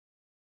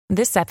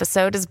This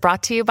episode is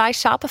brought to you by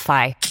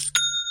Shopify.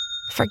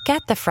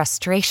 Forget the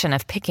frustration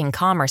of picking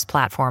commerce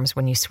platforms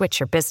when you switch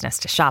your business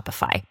to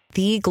Shopify,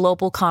 the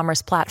global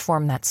commerce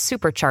platform that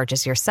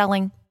supercharges your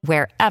selling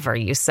wherever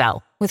you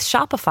sell. With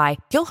Shopify,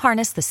 you'll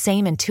harness the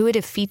same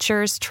intuitive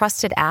features,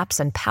 trusted apps,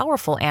 and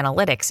powerful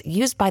analytics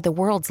used by the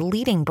world's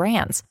leading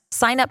brands.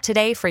 Sign up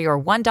today for your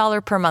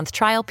 $1 per month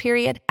trial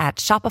period at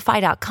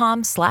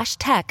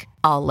shopify.com/tech,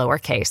 all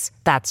lowercase.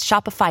 That's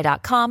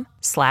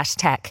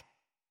shopify.com/tech.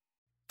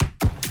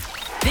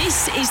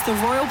 This is the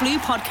Royal Blue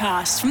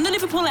Podcast from the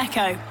Liverpool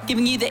Echo,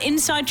 giving you the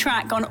inside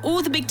track on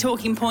all the big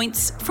talking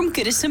points from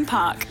Goodison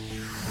Park.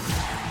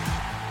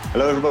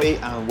 Hello everybody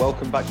and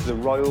welcome back to the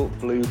Royal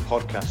Blue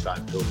Podcast.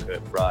 I'm Phil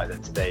Kirkbride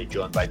and today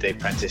joined by Dave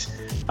Prentice,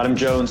 Adam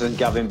Jones and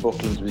Gavin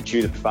Buckland with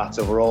Tudor Pratt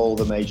over all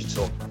the major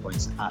talking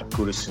points at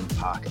Goodison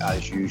Park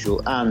as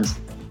usual. And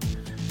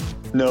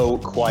no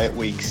quiet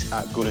weeks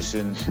at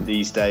Goodison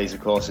these days,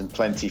 of course, and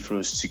plenty for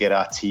us to get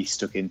our teeth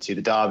stuck into.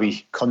 The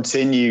derby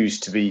continues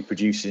to be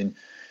producing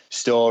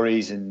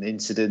stories and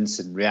incidents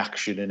and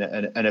reaction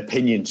and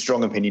opinion,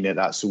 strong opinion at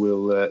that. So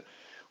we'll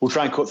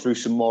try and cut through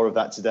some more of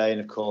that today.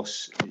 And of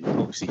course,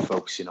 obviously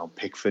focusing on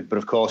Pickford, but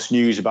of course,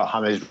 news about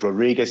James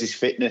Rodriguez's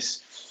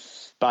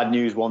fitness. Bad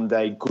news one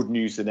day, good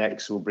news the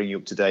next. So we'll bring you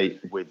up to date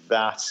with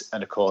that.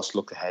 And of course,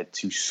 look ahead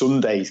to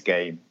Sunday's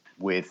game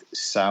with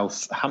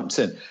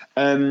Southampton.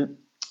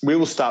 We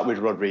will start with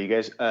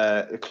Rodriguez.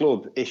 The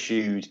club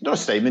issued, not a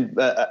statement,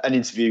 an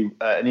interview,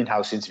 an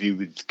in-house interview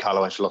with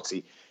Carlo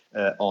Ancelotti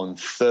on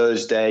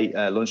Thursday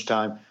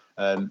lunchtime,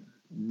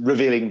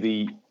 revealing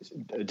the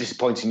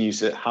disappointing news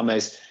that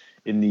James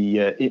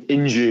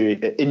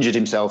injured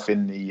himself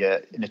in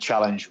a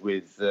challenge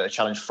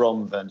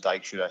from Van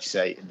Dijk, should I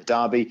say, in the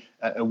derby,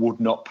 and would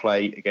not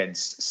play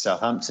against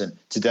Southampton.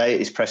 Today at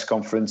his press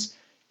conference,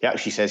 he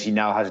actually says he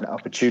now has an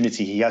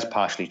opportunity. He has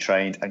partially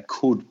trained and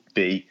could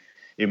be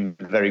in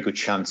a very good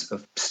chance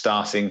of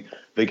starting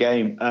the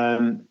game.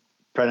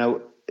 Preno,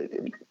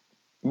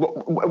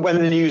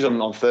 when the news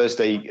on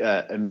Thursday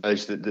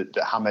emerged that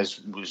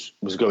James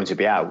was going to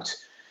be out,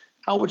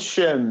 how much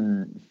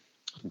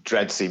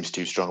dread seems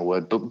too strong a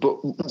word, but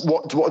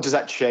what does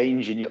that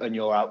change in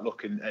your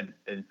outlook and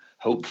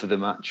hope for the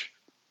match?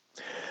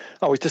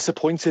 I was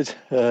disappointed.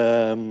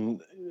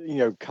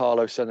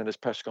 Carlo said in his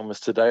press conference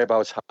today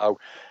about how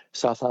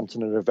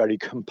Southampton are a very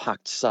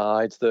compact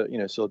side that,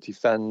 sort of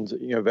defend,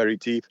 very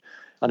deep.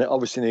 And it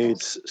obviously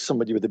needs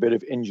somebody with a bit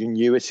of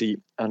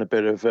ingenuity and a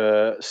bit of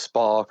a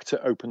spark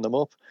to open them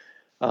up.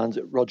 And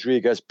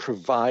Rodriguez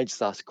provides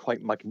that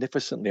quite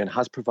magnificently and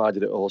has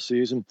provided it all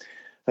season.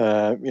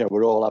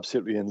 We're all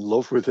absolutely in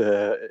love with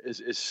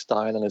his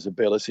style and his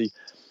ability.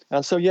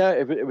 And so,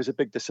 it was a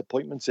big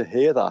disappointment to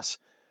hear that.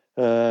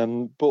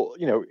 But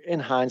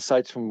in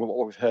hindsight, from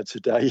what we've heard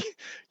today,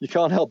 you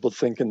can't help but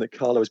thinking that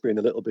Carlo has been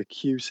a little bit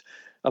cute.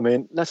 I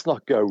mean, let's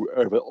not go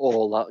over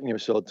all that,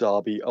 sort of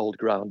derby, old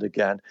ground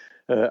again.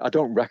 I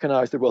don't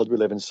recognise the world we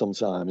live in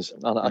sometimes.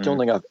 And I don't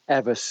think I've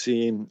ever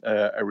seen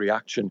a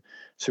reaction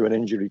to an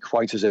injury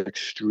quite as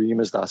extreme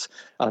as that.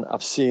 And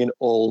I've seen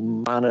all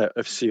manner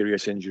of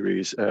serious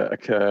injuries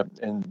occur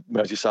in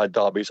Merseyside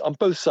derbies on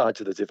both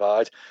sides of the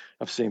divide.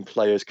 I've seen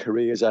players'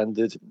 careers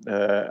ended,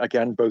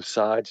 again, both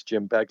sides,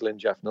 Jim Beglin,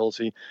 Jeff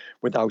Nolte,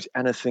 without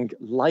anything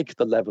like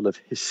the level of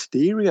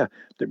hysteria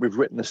that we've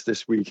witnessed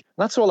this week. And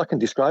that's all I can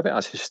describe it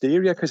as,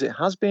 hysteria, because it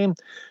has been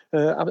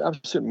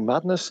absolute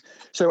madness.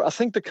 So I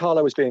think that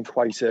Carlo is being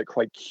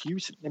quite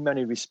cute in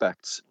many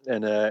respects,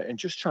 and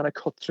just trying to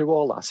cut through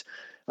all that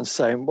and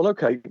saying, well,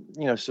 okay,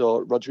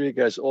 so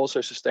Rodriguez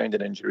also sustained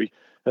an injury,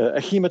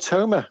 a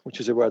hematoma, which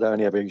is a word I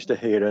only ever used to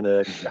hear in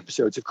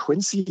episodes of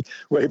Quincy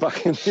way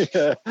back in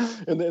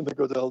the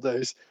good old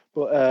days.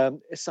 But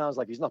it sounds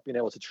like he's not been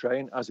able to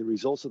train as a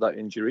result of that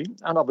injury.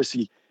 And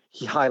obviously,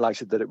 he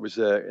highlighted that it was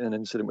an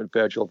incident with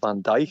Virgil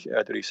van Dijk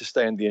that he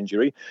sustained the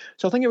injury.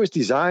 So I think it was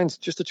designed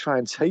just to try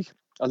and take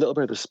a little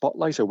bit of the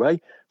spotlight away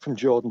from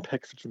Jordan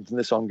Pickford from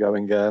this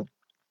ongoing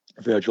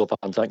Virgil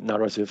van Dijk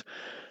narrative.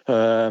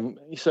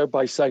 So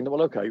by saying that,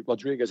 well, okay,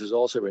 Rodriguez is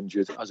also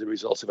injured as a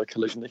result of a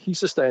collision that he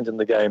sustained in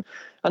the game.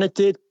 And it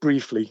did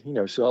briefly,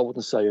 so I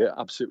wouldn't say it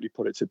absolutely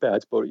put it to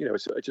bed, but,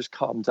 it just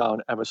calmed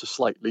down ever so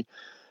slightly.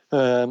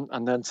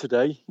 And then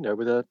today,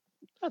 with a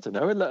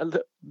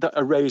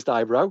raised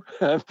eyebrow,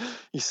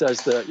 he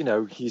says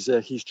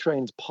that, he's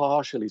trained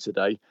partially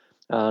today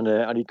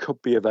and he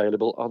could be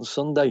available on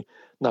Sunday.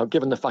 Now,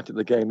 given the fact that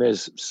the game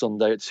is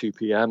Sunday at 2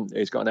 p.m,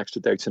 he's got an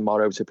extra day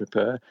tomorrow to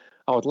prepare.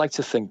 I would like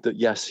to think that,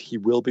 yes, he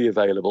will be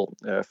available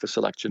for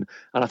selection.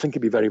 And I think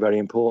it'd be very, very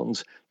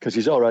important because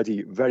he's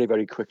already very,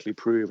 very quickly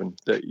proven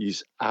that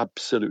he's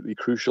absolutely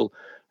crucial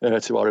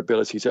to our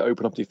ability to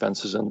open up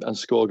defences and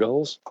score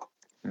goals.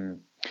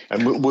 And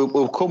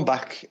we'll come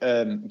back,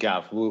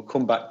 Gav. We'll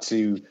come back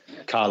to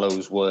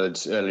Carlo's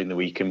words early in the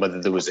week and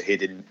whether there was a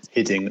hidden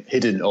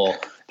or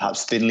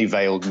perhaps thinly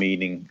veiled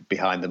meaning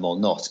behind them or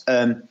not.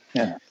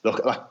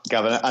 Look,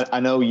 Gavin, I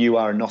know you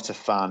are not a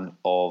fan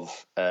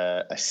of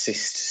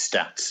assist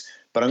stats,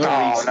 but I'm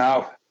going to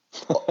read.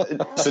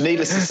 So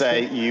needless to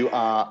say, you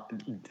are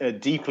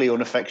deeply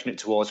unaffectionate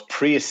towards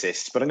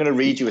pre-assists, but I'm going to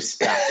read you a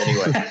stat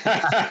anyway.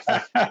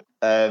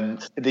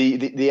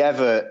 The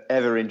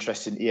ever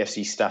interesting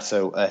EFC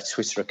Stato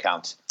Twitter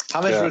account.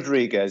 James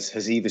Rodriguez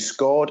has either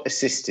scored,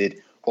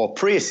 assisted, or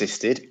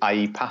pre-assisted,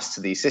 i.e. passed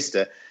to the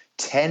assister,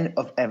 10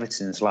 of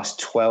Everton's last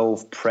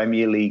 12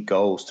 Premier League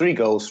goals. 3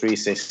 goals, 3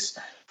 assists,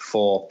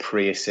 4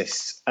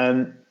 pre-assists.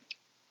 And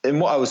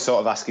what I was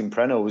sort of asking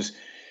Preno was,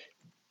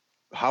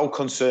 how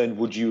concerned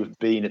would you have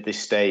been at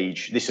this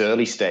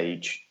early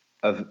stage,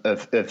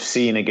 of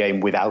seeing a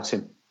game without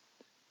him?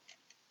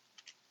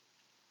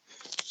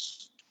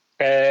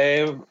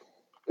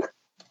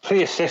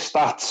 Pre-assist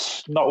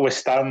stats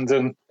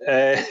notwithstanding,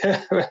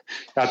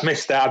 I'd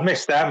miss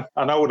them.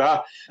 I know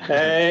that.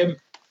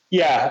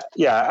 Yeah.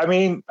 I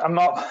mean, I'm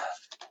not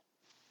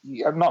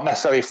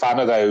necessarily a fan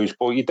of those,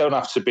 but you don't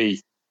have to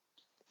be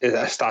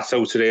a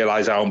Stato to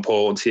realise how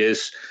important he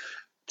is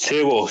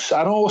to us.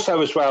 And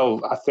also as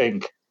well, I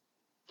think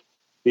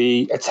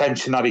the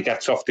attention that he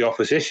gets off the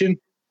opposition,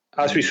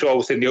 as we saw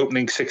within the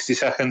opening 60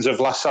 seconds of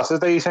last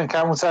Saturday's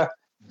encounter,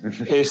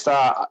 is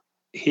that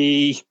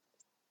he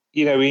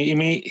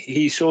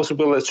sort of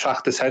will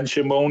attract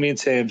attention, only in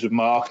terms of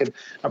marking.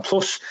 And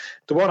plus,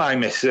 the one I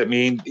miss, I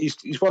mean,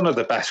 he's one of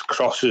the best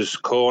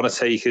crossers, corner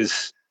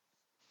takers,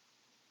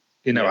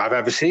 I've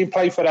ever seen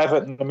play for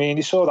Everton. I mean,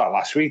 you saw that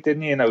last week,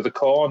 didn't you? The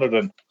corner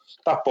and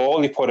that ball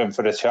he put in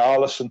for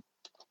Richarlison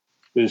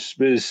was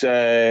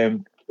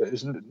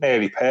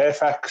nearly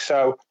perfect.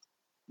 So,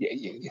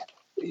 you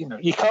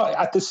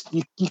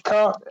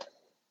can't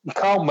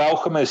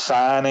welcome his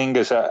signing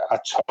as a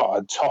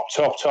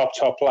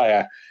top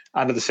player,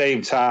 and at the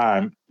same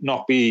time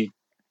not be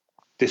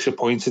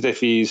disappointed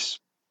if he's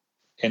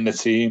in the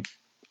team.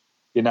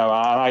 And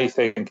I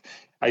think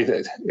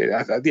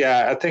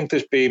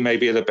there's been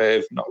maybe a little bit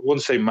of, I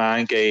wouldn't say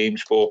mind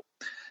games, but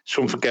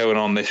something going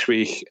on this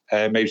week,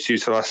 maybe due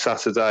to last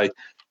Saturday.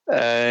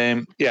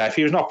 If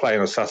he was not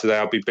playing on Saturday,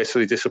 I'd be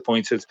bitterly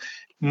disappointed.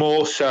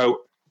 More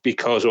so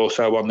because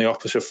also on the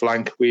opposite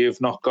flank, we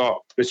have not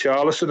got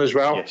Richarlison as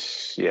well.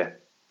 Yes,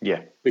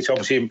 yeah. Which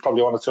obviously you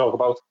probably want to talk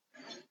about.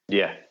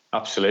 Yeah,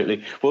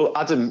 absolutely. Well,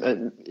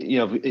 Adam,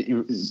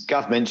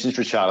 Gav mentions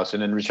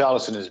Richarlison, and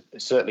Richarlison has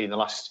certainly in the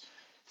last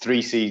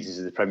 3 seasons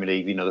of the Premier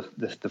League,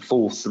 the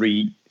full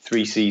three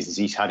seasons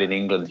he's had in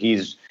England,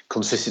 he's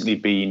consistently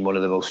been one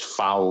of the most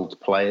fouled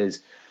players.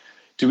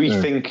 Do we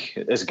think,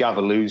 as Gav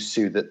alludes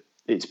to, that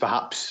it's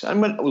perhaps,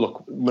 and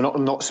we're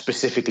not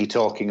specifically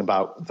talking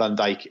about Van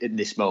Dijk in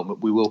this moment,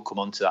 we will come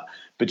on to that,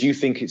 but do you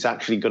think it's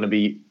actually going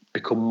to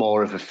become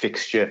more of a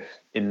fixture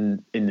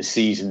in the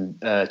season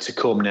to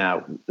come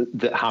now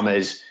that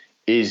James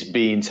is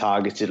being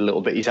targeted a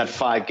little bit? He's had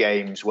 5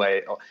 games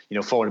where,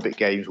 4 and a bit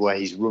games where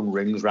he's run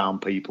rings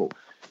round people,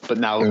 but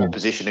now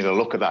opposition are going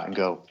to look at that and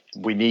go,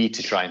 we need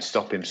to try and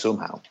stop him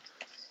somehow.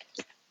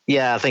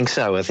 Yeah, I think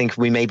so. I think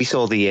we maybe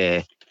saw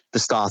the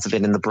start of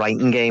it in the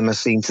Brighton game. I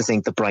seem to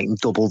think that Brighton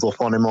doubled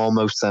up on him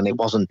almost, and it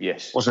wasn't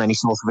any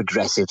sort of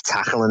aggressive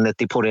tackling that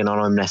they put in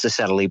on him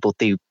necessarily, but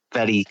they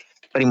very,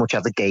 very much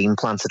had the game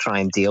plan to try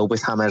and deal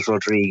with James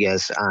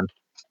Rodriguez. And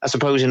I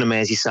suppose in a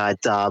Merseyside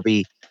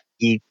derby,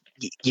 you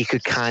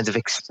could kind of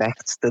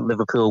expect that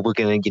Liverpool were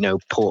going to,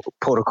 put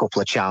a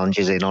couple of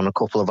challenges in on a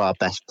couple of our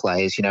best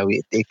players.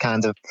 It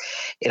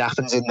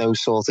happens in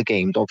those sorts of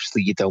games.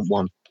 Obviously, you don't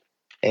want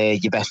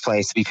your best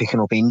players to be picking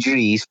up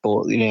injuries,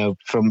 but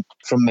from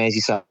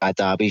Merseyside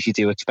derbies, you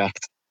do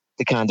expect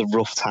the kind of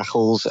rough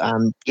tackles,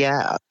 and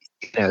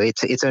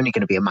it's only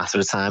going to be a matter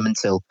of time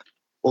until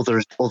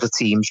other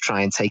teams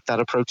try and take that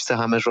approach to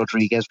James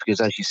Rodriguez,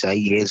 because as you say,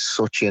 he is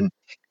such an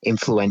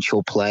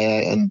influential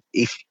player, and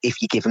if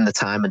you give him the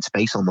time and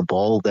space on the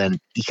ball, then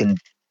he can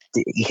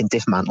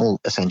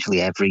dismantle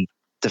essentially every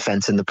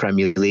defence in the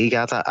Premier League.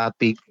 I'd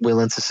be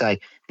willing to say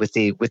with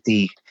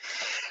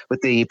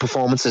the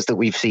performances that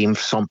we've seen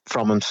from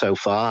him so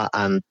far,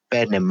 and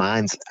bearing in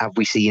mind, have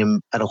we seen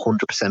him at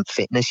 100%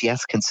 fitness yet,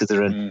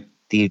 considering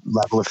the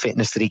level of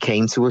fitness that he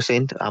came to us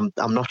in? I'm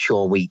not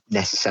sure we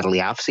necessarily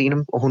have seen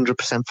him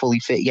 100% fully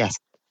fit yet,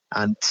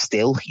 and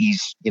still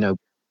he's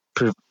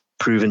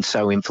proven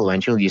so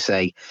influential. You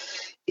say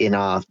in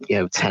our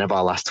 10 of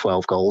our last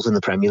 12 goals in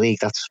the Premier League,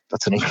 that's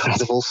an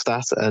incredible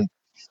stat, and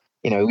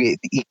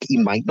he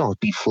might not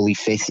be fully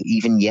fit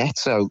even yet.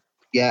 So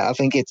yeah, I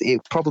think it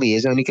probably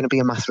is only going to be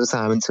a matter of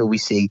time until we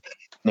see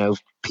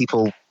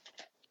people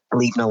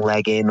leaving a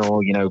leg in,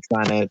 or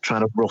trying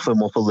to rough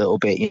him up a little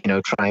bit,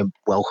 try and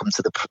welcome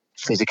to the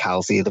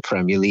physicality of the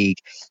Premier League,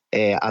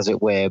 as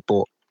it were.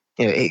 But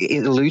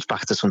it alludes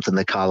back to something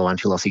that Carlo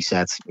Ancelotti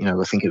said.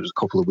 I think it was a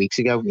couple of weeks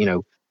ago.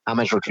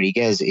 James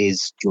Rodriguez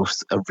is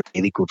just a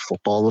really good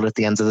footballer at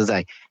the end of the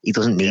day. He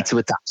doesn't need to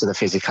adapt to the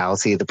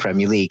physicality of the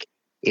Premier League.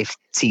 If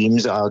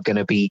teams are going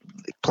to be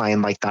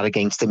playing like that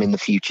against him in the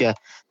future,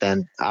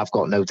 then I've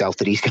got no doubt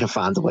that he's going to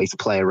find a way to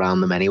play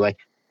around them anyway,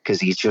 because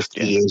he is just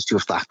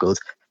that good.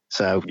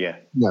 So,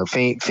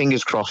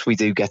 fingers crossed we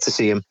do get to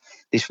see him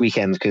this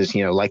weekend, because,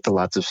 like the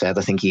lads have said,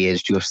 I think he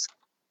is just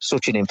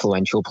such an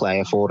influential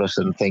player for us.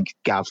 And I think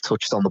Gav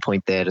touched on the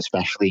point there,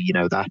 especially,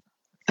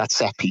 that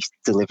set piece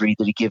delivery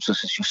that he gives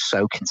us is just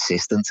so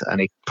consistent, and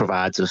it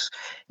provides us,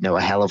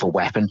 a hell of a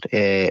weapon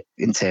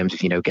in terms of,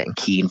 getting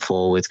Keane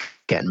forward,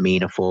 getting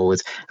Mina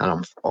forward,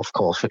 and of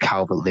course for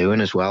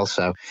Calvert-Lewin as well.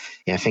 So,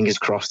 fingers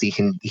crossed he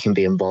can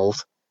be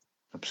involved.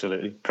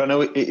 Absolutely.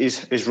 Preno,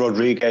 is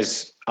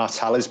Rodriguez our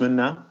talisman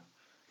now?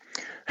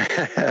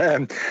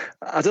 I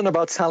don't know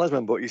about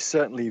talisman, but he's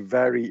certainly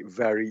very,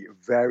 very,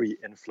 very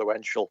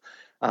influential.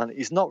 And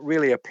he's not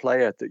really a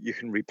player that you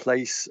can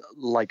replace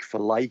like for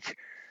like.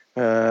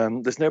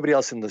 There's nobody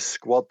else in the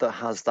squad that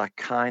has that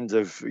kind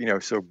of,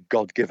 sort of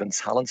God-given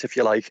talent, if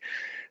you like.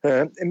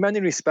 In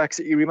many respects,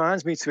 he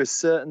reminds me to a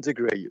certain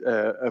degree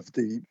of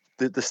the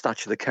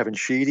stature that Kevin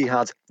Sheedy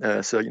had.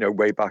 So,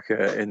 way back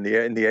in the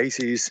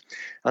 80s,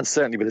 and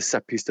certainly with the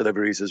set-piece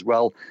deliveries as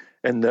well.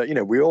 And,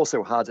 we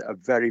also had a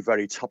very,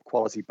 very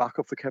top-quality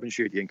backup for Kevin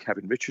Sheedy and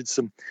Kevin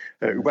Richardson,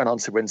 who went on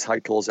to win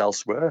titles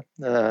elsewhere,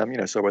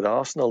 so with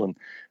Arsenal and,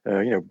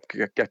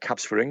 get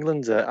caps for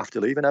England after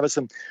leaving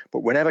Everton. But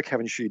whenever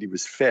Kevin Sheedy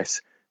was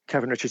fit,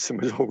 Kevin Richardson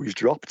was always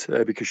dropped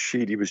because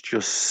Sheedy was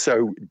just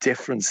so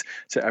different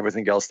to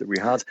everything else that we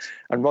had.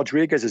 And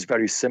Rodriguez is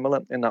very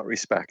similar in that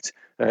respect.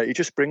 He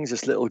just brings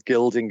this little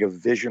gilding of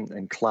vision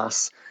and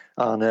class.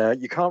 And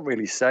you can't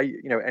really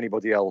say,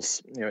 anybody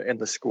else, in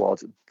the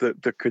squad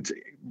that could,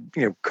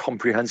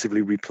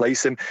 comprehensively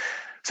replace him.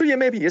 So, yeah,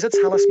 maybe he is a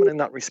talisman in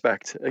that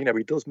respect.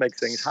 He does make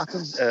things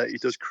happen. He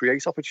does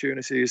create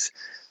opportunities.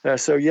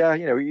 So, yeah,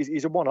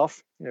 he's a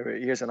one-off.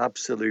 He is an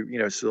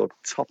absolute, sort of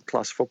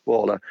top-class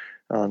footballer.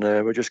 And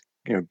we're just,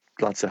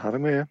 glad to have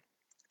him here.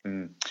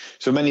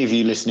 So many of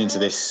you listening to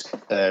this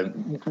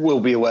will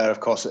be aware, of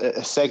course,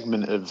 a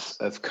segment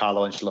of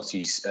Carlo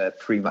Ancelotti's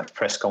pre-match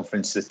press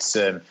conference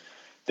that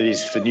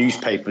is for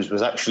newspapers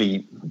was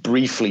actually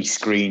briefly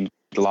screened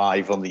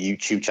live on the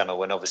YouTube channel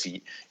when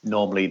obviously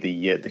normally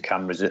the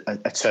cameras are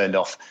turned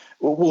off.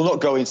 We'll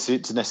not go into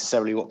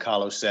necessarily what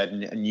Carlo said,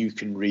 and you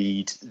can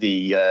read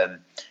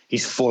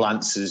his full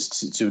answers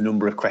to a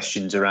number of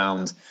questions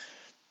around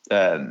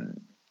Rodriguez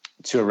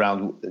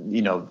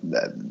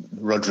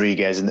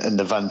and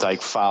the Van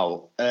Dijk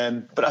foul.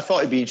 But I thought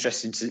it'd be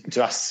interesting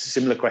to ask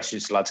similar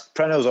questions to lads.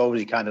 Preno's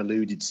already kind of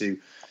alluded to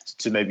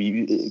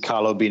maybe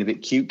Carlo being a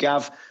bit cute,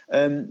 Gav.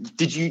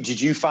 Did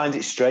you find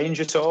it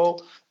strange at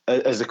all,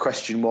 as the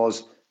question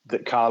was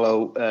that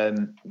Carlo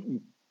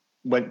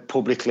went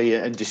publicly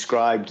and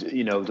described,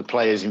 the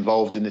players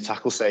involved in the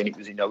tackle, saying it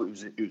was a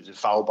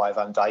foul by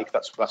Van Dijk.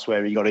 That's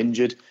where he got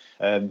injured.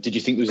 Did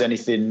you think there was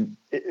anything?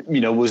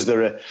 Was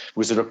there a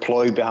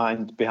ploy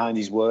behind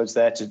his words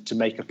there to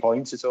make a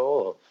point at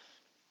all?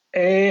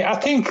 I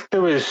think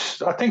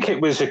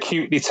it was a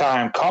cutely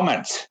timed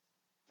comment.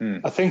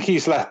 I think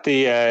he's let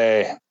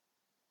the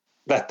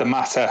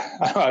matter,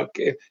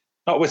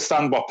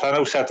 notwithstand what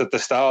Plano said at the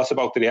start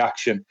about the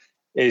reaction,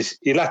 is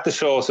he let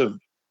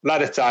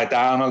it die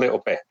down a little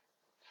bit.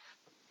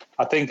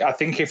 I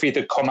think if he'd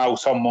have come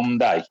out on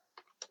Monday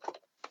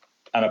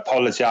and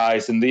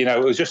apologised, and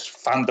it was just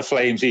fanned the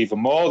flames even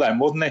more then,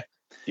 wouldn't it?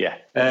 Yeah.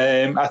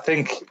 I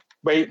think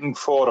waiting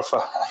 4 or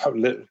 5,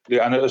 and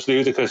it was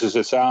ludicrous as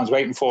it sounds,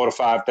 waiting 4 or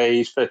 5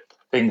 days for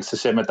things to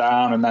simmer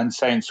down and then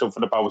saying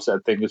something about it, I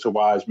think it's a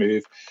wise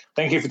move. I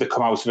think if he'd have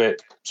come out of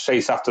it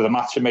straight after the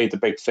match and made the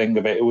big thing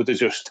of it, it would have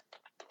just,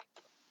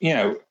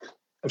 I've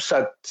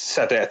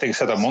said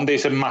it on Monday,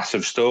 it's a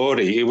massive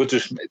story. It would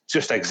just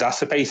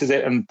exacerbated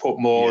it and put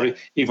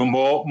even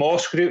more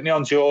scrutiny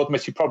on Jordan,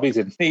 which he probably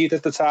didn't need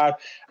at the time.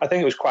 I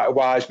think it was quite a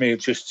wise move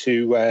just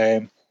to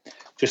let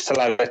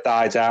it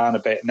die down a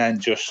bit and then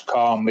just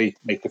calmly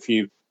make a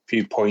few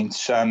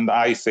points. And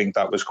I think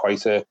that was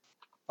quite a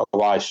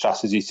wise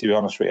strategy, to be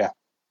honest with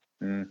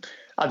you.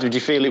 Andrew, do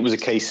you feel it was a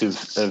case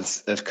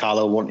of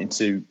Carlo wanting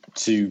to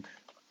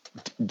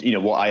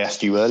what I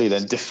asked you earlier,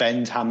 then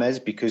defend James,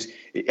 because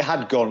it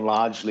had gone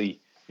largely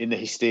in the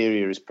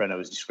hysteria, as Preno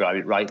has described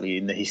it rightly,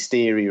 in the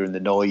hysteria and the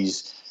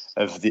noise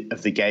of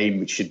the game,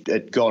 which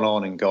had gone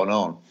on and gone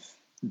on.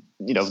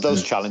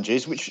 Those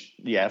challenges, which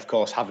of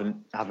course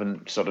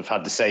haven't sort of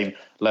had the same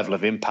level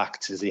of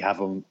impact as they have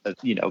on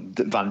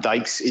Van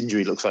Dijk's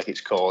injury looks like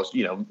it's caused.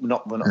 We're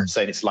not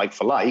saying it's like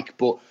for like,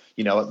 but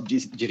do you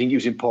think it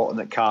was important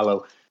that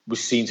Carlo was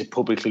seen to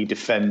publicly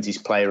defend his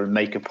player and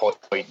make a point,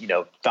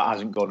 that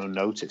hasn't gone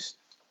unnoticed?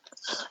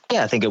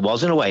 Yeah, I think it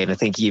was in a way, and I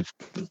think you've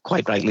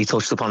quite rightly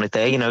touched upon it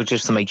there,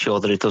 just to make sure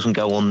that it doesn't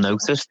go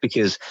unnoticed,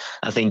 because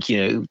I think,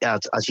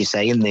 as you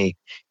say, in the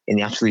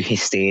absolute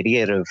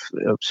hysteria of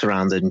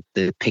surrounding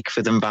the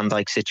Pickford and Van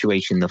Dijk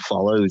situation that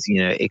followed,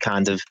 it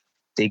kind of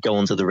did go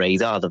under the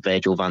radar that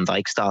Virgil van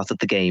Dijk started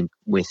the game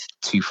with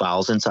 2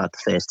 fouls inside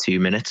the first 2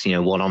 minutes,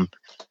 one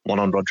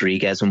on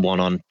Rodriguez and one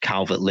on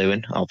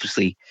Calvert-Lewin.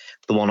 Obviously,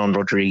 the one on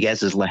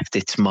Rodriguez has left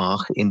its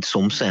mark in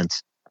some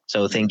sense.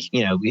 So I think,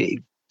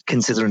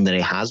 considering that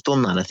he has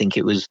done that, I think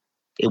it was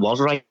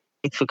right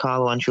for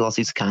Carlo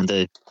Ancelotti to kind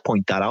of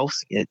point that out.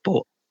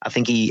 But I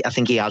think he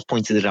has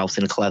pointed it out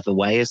in a clever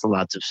way, as the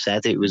lads have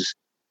said. It was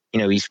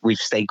we've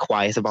stayed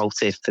quiet about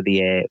it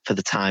for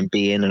the time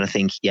being, and I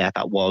think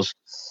that was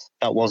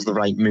the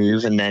right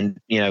move. And then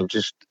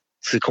just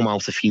to come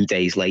out a few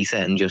days later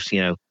and just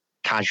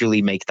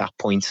casually make that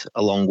point,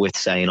 along with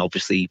saying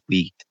obviously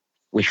we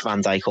wish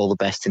Van Dijk all the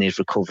best in his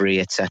recovery,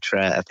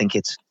 etc. I think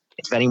it's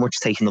very much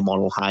taking the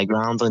moral high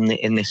ground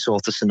in this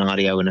sort of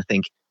scenario, and I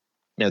think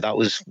that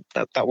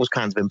was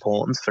kind of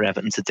important for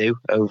Everton to do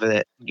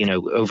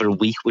over a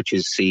week, which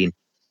has seen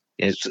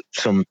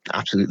some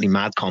absolutely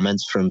mad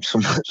comments from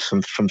some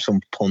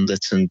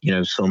pundits and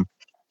some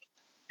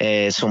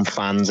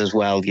fans as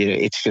well.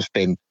 It's just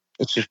been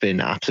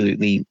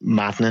absolutely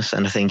madness,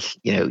 and I think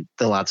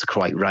the lads are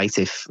quite right.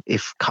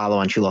 If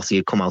Carlo Ancelotti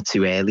had come out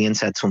too early and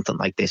said something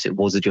like this, it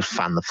would have just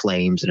fanned the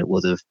flames, and it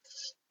would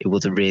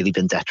have really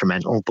been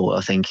detrimental. But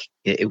I think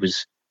it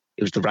was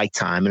the right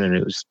timing, and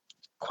it was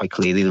quite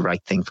clearly the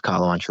right thing for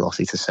Carlo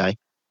Ancelotti to say.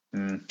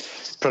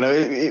 But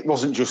it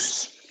wasn't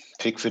just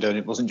Pickford, and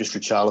it wasn't just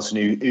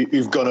Richarlison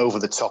who've gone over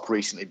the top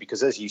recently,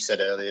 because as you said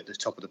earlier at the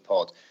top of the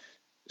pod,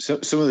 so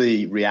some of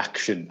the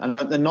reaction, and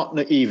they're not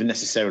even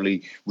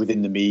necessarily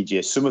within the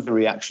media, some of the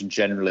reaction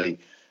generally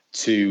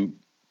to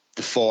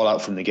the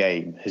fallout from the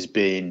game has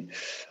been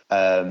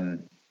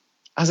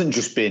hasn't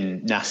just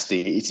been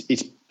nasty.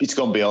 It's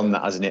gone beyond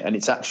that, hasn't it? And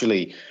it's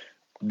actually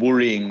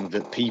worrying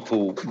that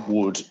people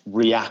would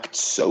react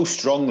so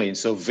strongly and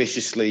so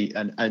viciously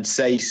and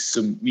say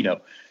some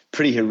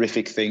pretty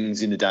horrific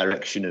things in the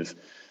direction of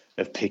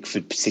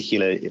Pickford,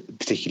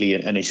 particularly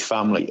and his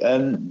family.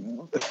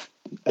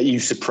 Are you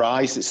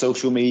surprised that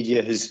social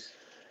media has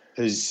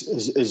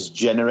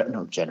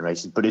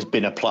generated, but has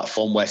been a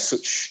platform where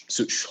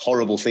such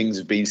horrible things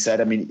have been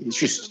said? I mean, it's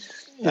just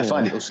I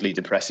find it utterly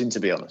depressing, to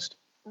be honest.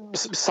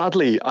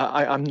 Sadly,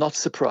 I'm not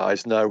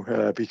surprised,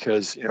 no,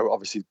 because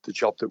obviously the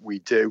job that we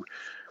do,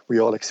 we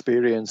all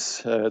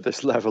experience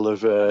this level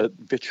of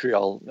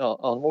vitriol on,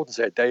 I wouldn't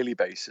say a daily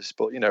basis,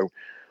 but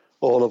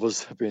all of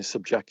us have been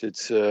subjected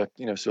to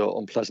so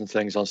unpleasant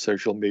things on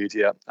social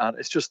media, and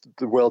it's just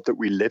the world that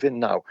we live in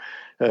now.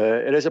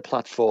 It is a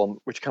platform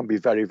which can be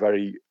very,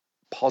 very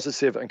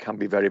positive and can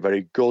be very,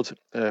 very good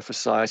for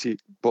society,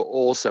 but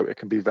also it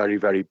can be very,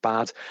 very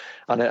bad,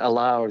 and it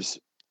allows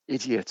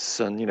idiots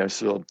and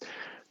so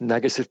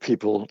negative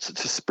people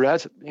to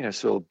spread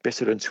so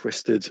bitter and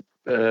twisted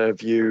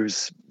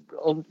views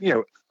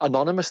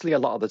anonymously a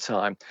lot of the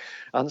time.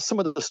 And some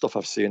of the stuff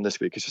I've seen this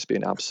week has just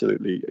been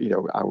absolutely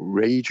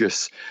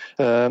outrageous.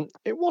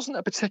 It wasn't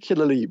a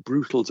particularly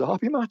brutal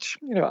derby match.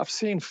 I've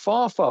seen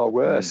far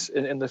worse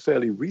in the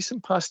fairly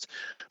recent past,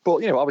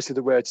 but obviously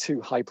there were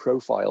two high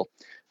profile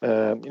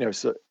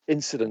so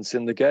incidents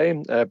in the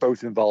game,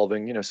 both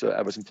involving so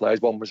Everton players.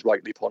 One was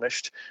rightly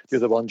punished, the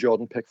other one,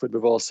 Jordan Pickford,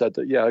 we've all said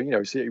that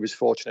he was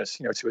fortunate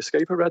to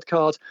escape a red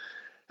card,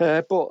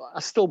 but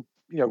I still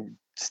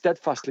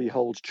steadfastly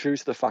holds true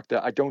to the fact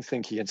that I don't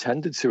think he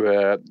intended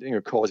to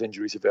cause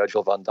injury to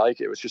Virgil van Dijk.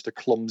 It was just a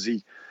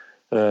clumsy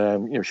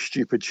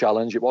stupid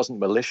challenge. It wasn't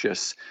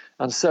malicious.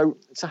 And so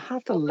to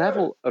have the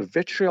level of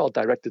vitriol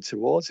directed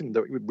towards him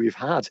that we've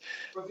had,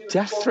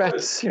 death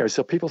threats,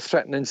 so people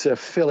threatening to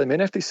fill him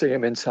in if they see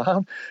him in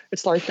town,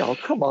 it's like, oh,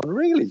 come on,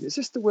 really? Is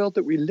this the world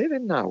that we live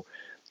in now?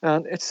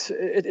 And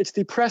it's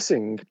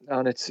depressing,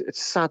 and it's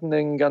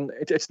saddening, and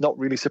it's not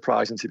really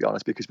surprising, to be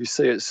honest, because we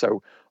see it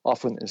so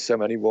often in so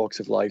many walks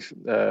of life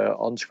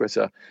on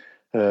Twitter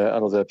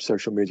and other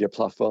social media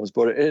platforms.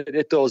 But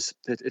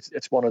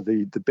it's one of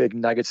the big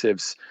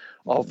negatives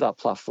of that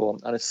platform,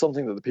 and it's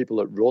something that the people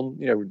that run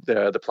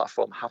the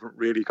platform haven't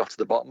really got to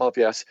the bottom of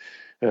yet.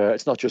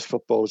 It's not just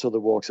football, it's other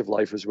walks of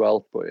life as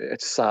well. But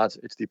it's sad,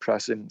 it's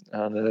depressing,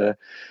 and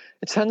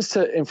it tends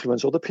to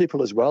influence other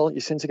people as well. You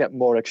seem to get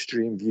more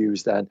extreme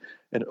views then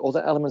in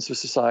other elements of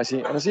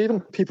society, and there's even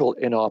people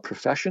in our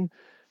profession,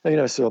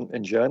 so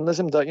in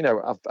journalism,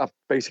 that I've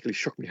basically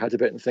shook my head a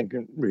bit and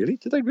thinking, really,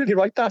 did they really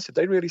write that? Did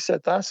they really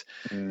said that?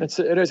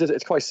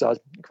 It's quite sad,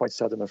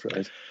 I'm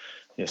afraid.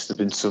 Yes, there've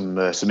been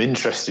some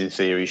interesting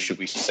theories, should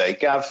we say,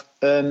 Gav.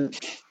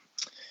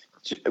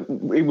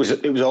 It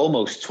was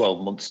almost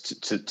 12 months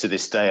to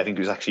this day. I think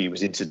it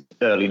was into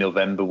early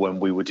November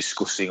when we were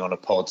discussing on a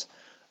pod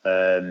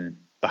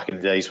back in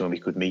the days when we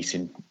could meet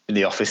in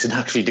the office and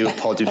actually do a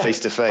pod in face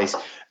to face.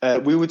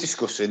 We were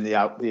discussing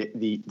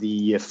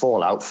the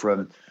fallout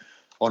from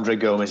Andre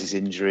Gomez's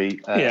injury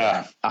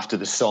after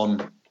the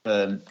Son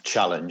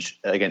challenge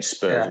against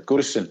Spurs at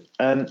Goodison,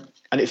 and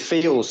it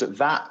feels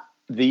that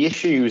the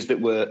issues that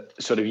were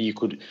sort of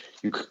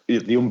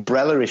the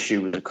umbrella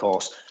issue was, of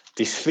course,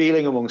 this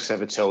feeling amongst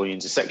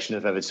Evertonians, a section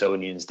of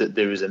Evertonians, that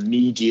there is a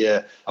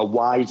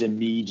wider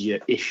media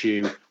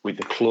issue with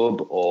the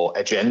club, or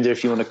agenda,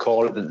 if you want to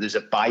call it, that there's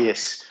a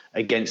bias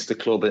against the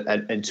club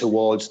and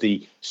towards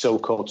the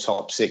so-called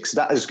top six.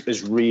 That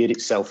has reared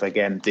itself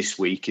again this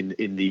week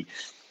in the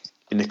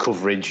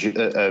coverage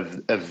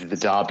of the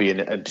derby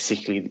and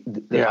particularly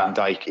the Van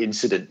Dijk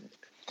incident.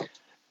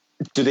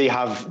 Do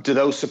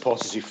those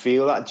supporters who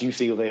feel that? Do you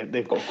feel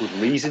they've got good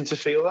reason to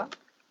feel that?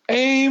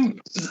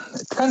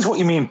 Depends what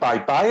you mean by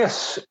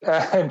bias.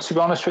 To be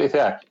honest with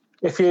you,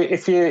 if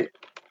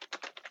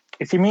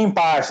if you mean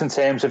bias in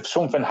terms of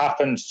something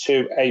happens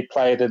to a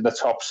player in the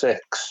top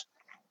six,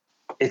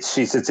 it's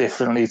treated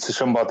differently to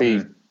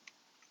somebody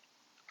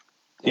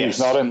who's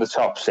not in the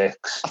top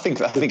six. I think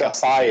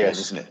that's bias,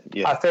 isn't it?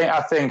 Yeah. I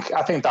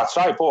think that's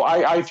right. But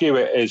I view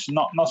it as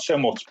not so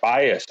much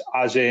bias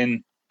as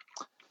in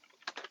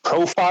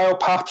profile,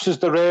 perhaps, is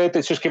the word.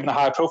 It's just given a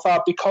high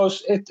profile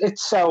because it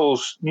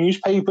sells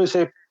newspapers,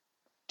 it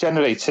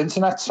generates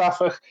internet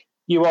traffic.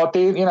 You are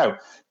doing,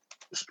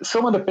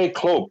 some of the big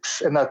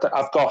clubs in that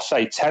I've got,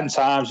 say, 10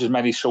 times as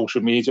many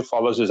social media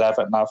followers as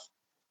Everton have.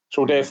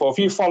 So therefore, if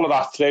you follow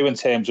that through in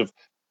terms of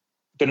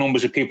the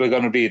numbers of people who are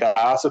going to read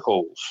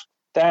articles,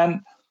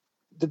 then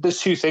there's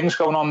two things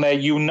going on there.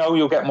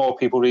 You'll get more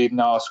people reading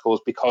articles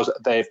because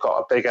they've got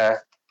a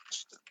bigger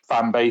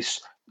fan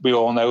base. We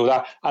all know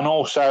that. And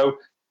also,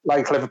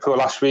 like Liverpool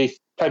last week,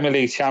 Premier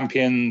League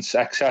champions,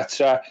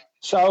 etc.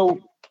 So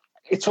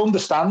it's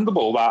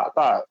understandable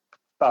that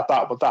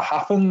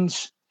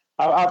happens.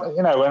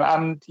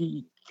 And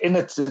in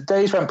the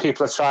days when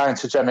people are trying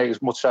to generate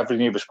as much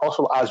revenue as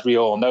possible, as we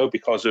all know,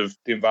 because of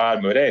the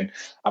environment we're in,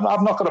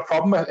 I've not got a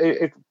problem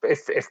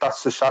if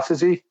that's the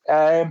strategy.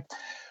 Where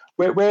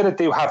I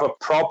do have a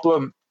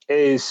problem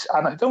is,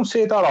 and I don't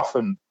see it that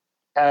often,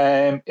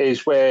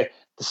 is where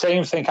the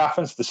same thing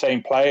happens to the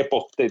same player,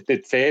 but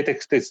the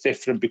verdict is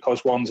different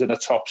because one's in the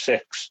top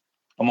six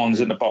and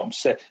one's in the bottom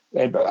six.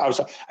 I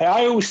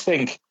always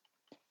think,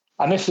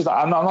 and this is,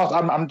 I'm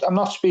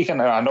not speaking.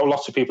 I know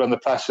lots of people in the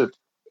press, but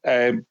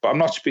I'm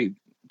not speaking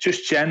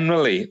just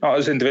generally, not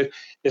as individual.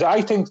 Is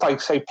I think,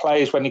 like, say,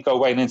 players when they go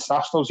away in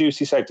international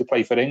duty, say to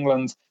play for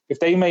England, if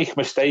they make a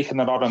mistake and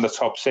they're not in the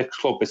top six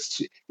club,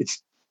 it's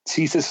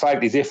treated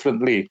slightly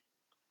differently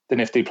than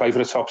if they play for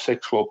the top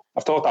six club.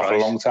 I've thought that for a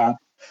long time.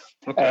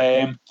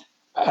 Okay.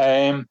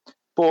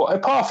 But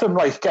apart from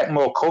like getting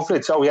more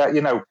coverage, Van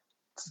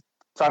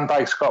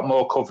Dijk's got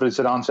more coverage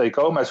than Andre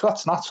Gomez. Well,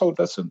 that's natural.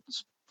 That's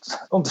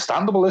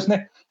understandable, isn't it?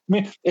 I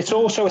mean, it's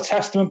also a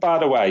testament, by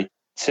the way,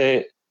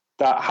 to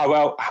that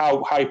how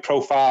high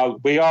profile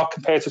we are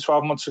compared to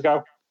 12 months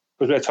ago,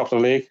 because we're top of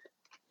the league.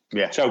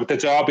 Yeah. So the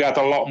derby had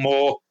a lot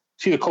more.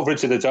 See the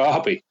coverage of the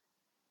derby.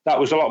 That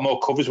was a lot more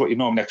coverage what you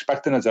normally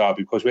expect in a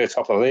derby because we're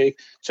top of the league.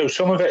 So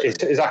some of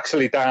it is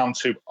actually down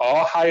to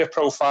our higher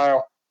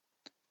profile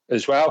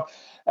as well.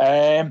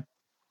 So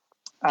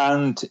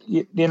I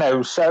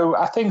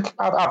think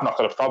I've not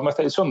got a problem with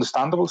it. It's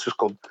understandable. It's just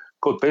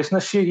good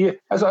business.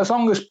 As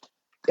long as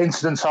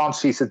incidents aren't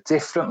treated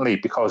differently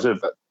because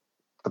of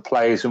the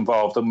players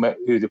involved and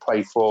who they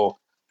play for,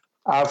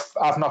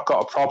 I've not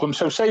got a problem.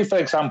 So say, for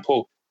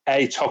example,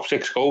 a top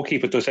six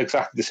goalkeeper does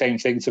exactly the same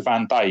thing to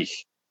Van Dijk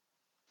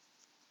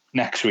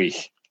next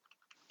week,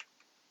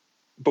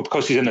 but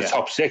because he's in the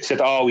top six, said,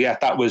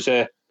 that was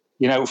a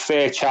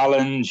fair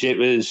challenge. It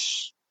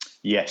was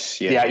you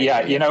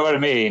know what I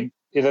mean.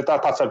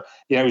 That's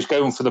he's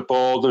going for the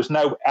ball. There's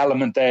no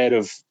element there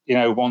of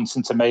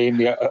wanting to maim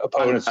the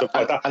opponent, stuff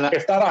like that.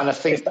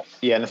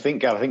 I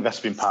think that's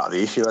been part of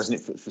the issue,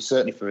 hasn't it?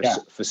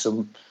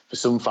 For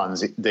some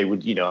fans, they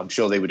would, I'm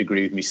sure they would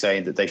agree with me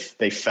saying that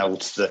they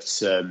felt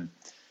that.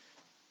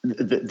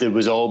 There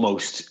was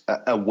almost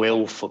a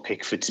will for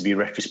Pickford to be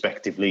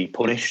retrospectively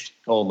punished,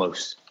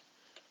 almost.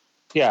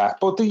 Yeah,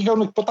 but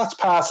that's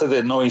part of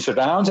the noise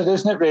around it,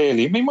 isn't it,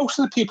 really? I mean, most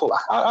of the people,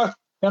 I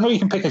know you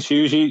can pick and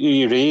choose who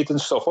you read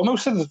and stuff. Well,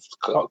 most of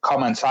the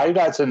comments I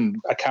read and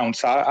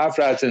accounts I've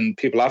read and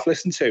people I've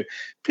listened to,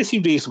 pretty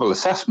reasonable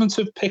assessments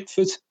of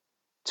Pickford,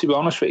 to be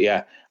honest with you,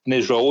 and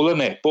his role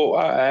in it.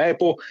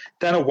 But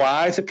then a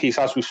wider piece,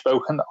 as we've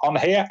spoken on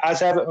here,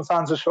 as Everton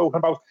fans have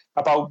spoken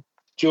about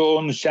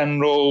Jones'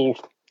 general,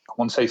 I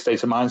won't say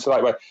state of mind, so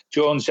like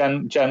Jones'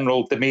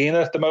 general demeanour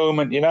at the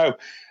moment,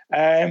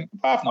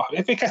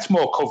 if it gets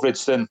more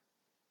coverage than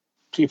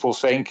people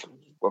think,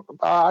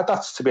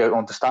 that's to be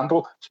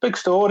understandable. It's a big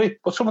story,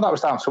 but some of that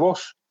was down to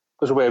us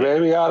because of where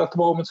we are at the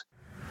moment.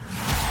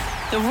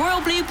 The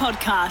Royal Blue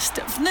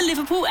Podcast from the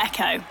Liverpool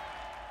Echo.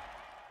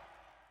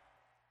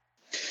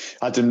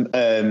 Adam,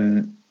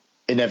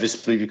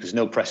 inevitably, because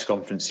no press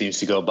conference seems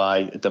to go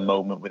by at the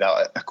moment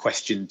without a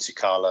question to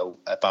Carlo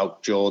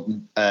about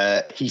Jordan.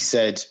 He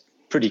said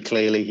pretty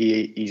clearly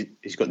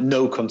he's got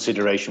no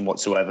consideration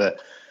whatsoever,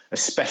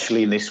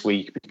 especially in this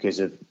week because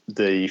of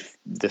the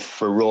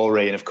furore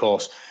and, of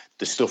course,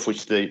 the stuff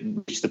which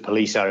the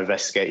police are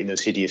investigating,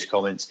 those hideous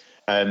comments.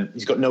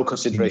 He's got no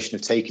consideration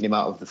of taking him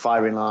out of the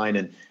firing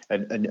line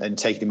and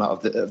taking him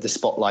out of the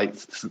spotlight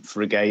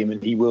for a game,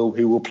 and he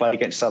will play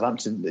against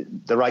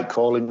Southampton. The right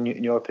call in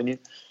your opinion?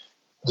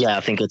 Yeah,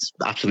 I think it's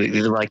absolutely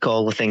the right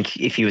call. I think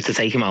if you were to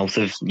take him out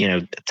of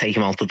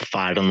the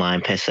firing line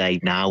per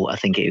se now, I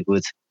think it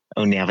would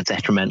only have a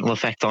detrimental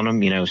effect on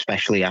him,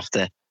 especially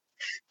after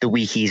the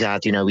week he's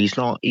had. He's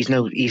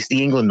the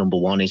England number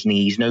one, isn't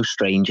he? He's no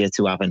stranger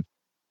to having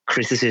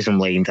criticism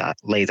laid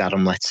at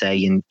him, let's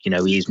say, and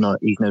he's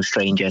no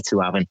stranger to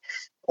having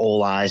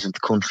all eyes of the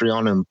country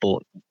on him, but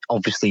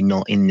obviously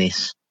not in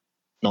this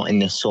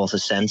sort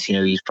of sense.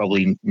 He's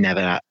probably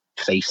never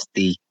faced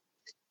the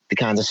the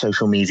kind of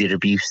social media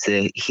abuse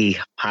that he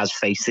has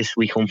faced this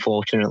week,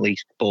 unfortunately.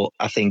 But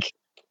I think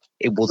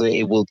it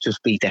will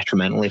just be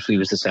detrimental if we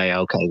was to say,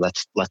 okay,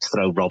 let's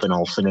throw Robin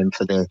Olsen in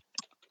for the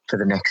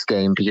next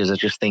game, because I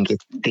just think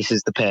this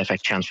is the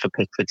perfect chance for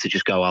Pickford to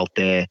just go out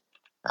there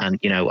and,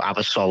 you know, have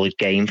a solid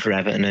game for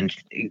Everton and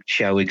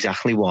show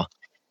exactly what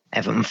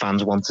Everton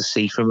fans want to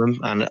see from him.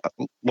 And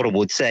what I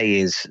would say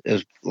is,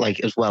 as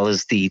well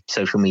as the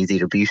social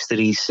media abuse that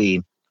he's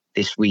seen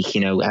this week,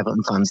 you know,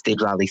 Everton fans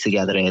did rally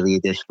together earlier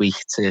this week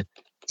to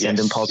send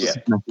him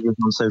positive messages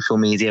on social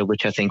media,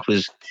 which I think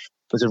was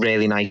a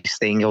really nice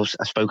thing. I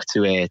spoke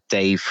to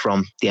Dave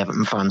from the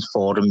Everton Fans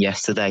Forum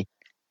yesterday,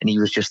 and he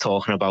was just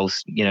talking about,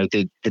 you know,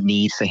 the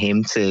need for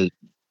him to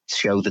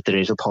show that there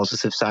is a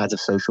positive side of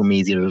social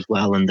media as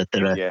well, and that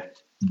there are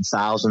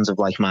thousands of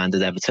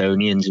like-minded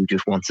Evertonians who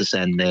just want to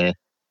send their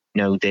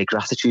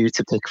gratitude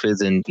to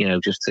Pickford, and, you know,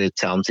 just to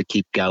tell him to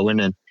keep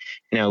going. And,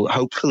 you know,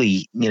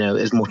 hopefully, you know,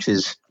 as much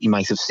as he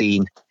might have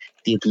seen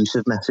the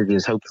abusive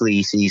messages, hopefully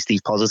he sees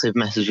these positive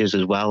messages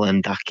as well,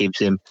 and that gives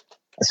him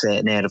a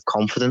certain air of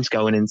confidence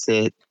going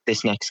into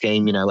this next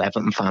game. You know,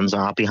 Everton fans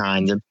are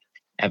behind him.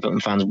 Everton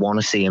fans want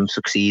to see him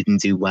succeed and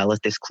do well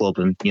at this club,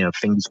 and, you know,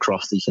 fingers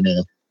crossed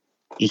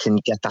he can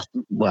get that,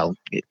 well,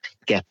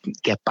 get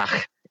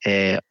back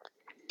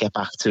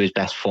to his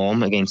best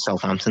form against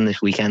Southampton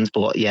this weekend.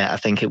 But yeah, I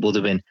think it would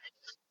have been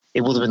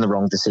the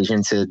wrong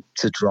decision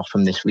to drop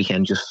him this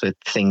weekend just for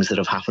things that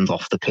have happened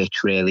off the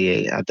pitch.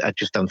 Really, I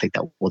just don't think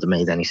that would have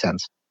made any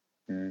sense.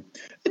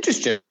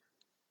 Just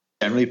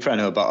generally,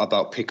 Preno,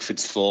 about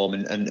Pickford's form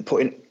and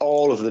putting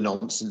all of the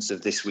nonsense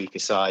of this week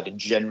aside, and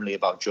generally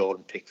about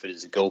Jordan Pickford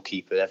as a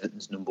goalkeeper,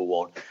 Everton's number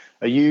one.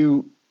 Are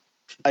you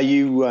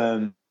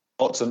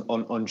thoughts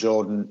on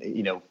Jordan,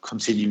 you know,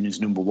 continuing as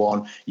number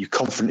one? Are you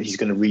confident he's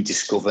going to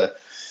rediscover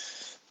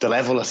the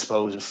level, I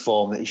suppose, of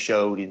form that he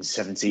showed in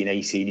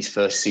 17-18, his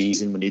first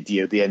season, when at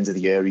the end of the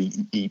year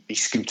he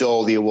scooped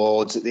all the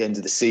awards at the end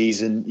of the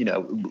season, you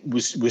know,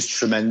 was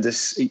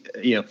tremendous.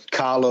 You know,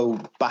 Carlo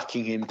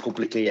backing him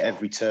publicly at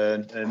every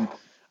turn.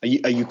 Are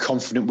you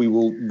confident we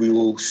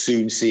will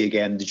soon see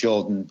again the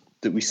Jordan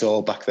that we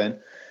saw back then?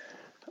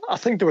 I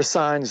think there were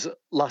signs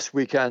last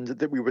weekend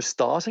that we were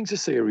starting to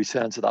see a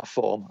return to that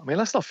form. I mean,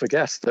 let's not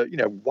forget that, you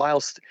know,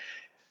 whilst,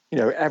 you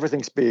know,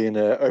 everything's been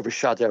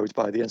overshadowed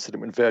by the incident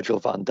with Virgil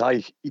van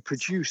Dijk, he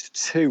produced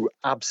 2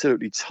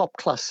 absolutely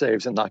top-class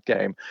saves in that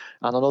game,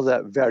 and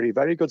another very,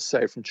 very good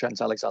save from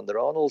Trent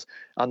Alexander-Arnold.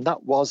 And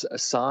that was a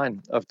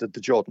sign of the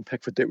Jordan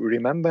Pickford that we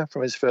remember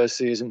from his first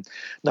season.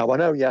 Now, I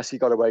know, yes, he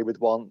got away with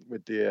one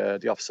with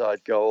the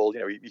offside goal.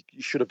 You know,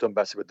 he should have done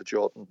better with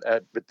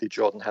the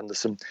Jordan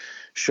Henderson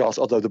shot,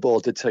 although the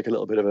ball did take a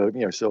little bit of a,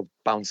 you know, sort of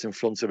bounce in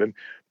front of him.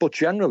 But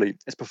generally,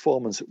 his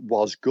performance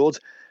was good.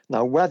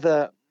 Now,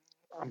 whether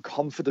I'm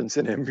confident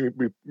in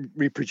him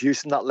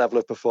reproducing that level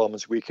of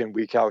performance week in,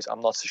 week out,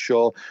 I'm not so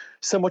sure.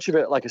 So much of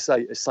it, like I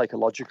say, is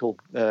psychological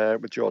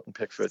with Jordan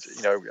Pickford.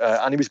 You know,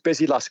 and he was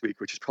busy last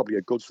week, which is probably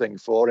a good thing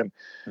for him.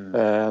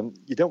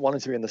 You don't want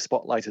him to be in the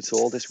spotlight at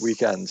all this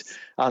weekend.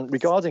 And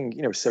regarding,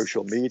 you know,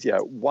 social media,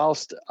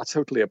 whilst I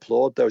totally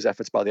applaud those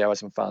efforts by the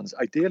Everton fans,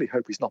 I ideally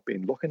hope he's not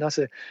been looking at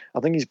it.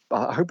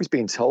 I hope he's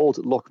being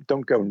told, look,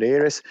 don't go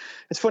near it.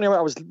 It's funny,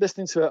 I was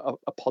listening to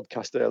a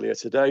podcast earlier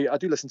today. I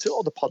do listen to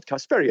all the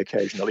podcasts very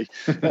occasionally.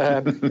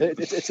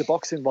 It's a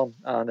boxing one,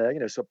 and you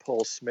know, so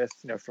Paul Smith,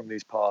 you know, from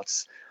these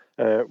parts,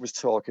 was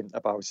talking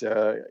about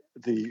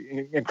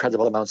the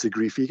incredible amounts of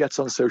grief he gets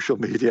on social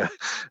media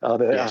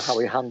and how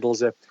he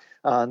handles it.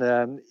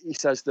 And he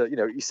says that, you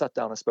know, he sat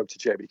down and spoke to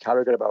JB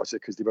Carragher about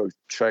it because they both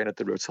train at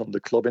the Rotunda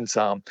club in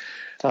town.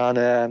 And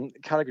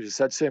Carragher just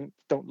said to him,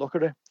 don't look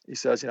at it. He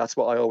says, you know, that's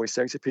what I always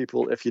say to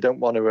people. If you don't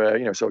want to,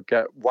 you know, sort of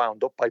get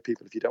wound up by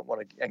people, if you don't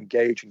want to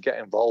engage and get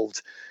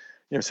involved,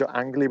 you know, so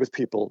angry with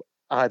people,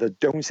 either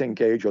don't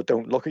engage or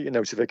don't look at your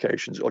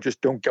notifications, or just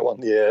don't go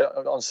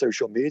on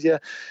social media.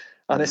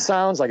 And it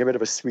sounds like a bit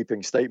of a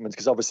sweeping statement,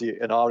 because obviously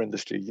in our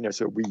industry, you know,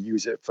 so we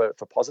use it for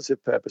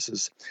positive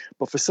purposes.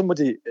 But for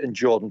somebody in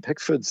Jordan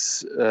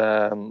Pickford's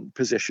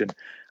position,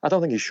 I don't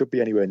think he should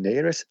be anywhere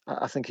near it.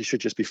 I think he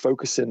should just be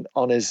focusing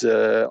on his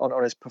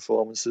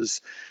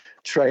performances,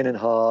 training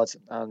hard,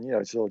 and, you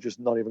know, so just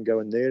not even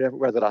going near it.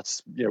 Whether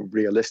that's, you know,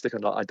 realistic or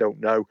not, I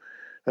don't know.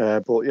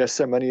 But yeah,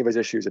 so many of his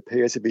issues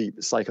appear to be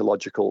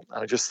psychological,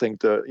 and I just think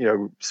that, you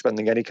know,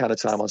 spending any kind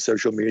of time on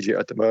social media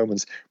at the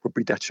moment would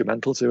be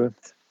detrimental to him.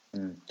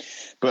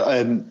 But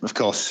of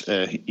course,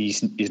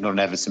 he's not an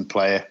Everton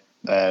player.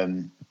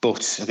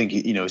 But I think,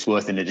 you know, it's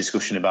worth in a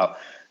discussion about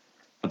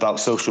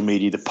social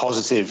media. The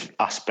positive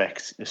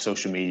aspect of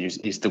social media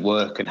is the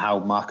work and how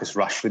Marcus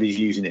Rashford is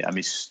using it. I mean,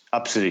 it's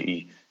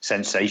absolutely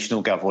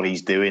sensational, Gav, what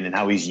he's doing and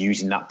how he's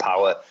using that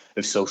power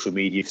of social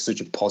media for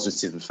such a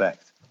positive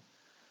effect.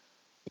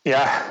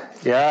 Yeah.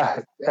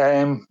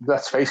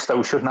 Let's face it,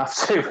 we shouldn't have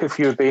to, if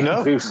you're being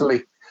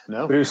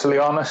brutally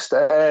honest.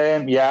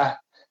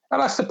 And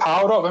that's the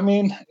power of. I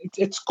mean,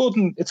 it's good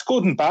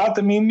and bad.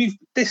 I mean,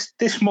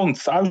 this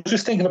month, I was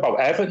just thinking about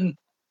Everton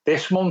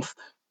this month.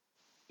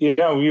 you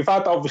know, you've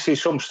had obviously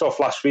some stuff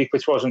last week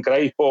which wasn't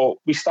great, but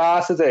we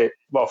started it,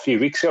 a few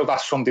weeks ago,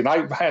 that Sunday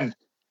night, when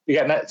we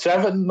get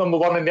Everton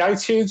 #1 in the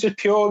iTunes is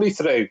purely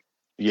through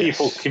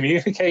people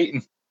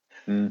communicating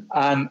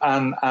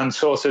and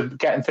sort of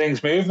getting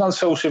things moving on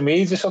social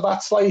media. So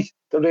that's like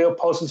the real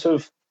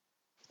positive,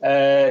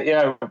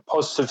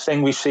 positive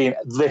thing we've seen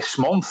this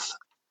month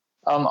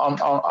on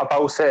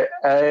about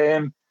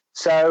it.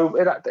 So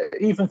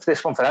even for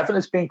this one for Everton,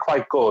 it's been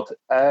quite good.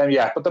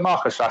 But the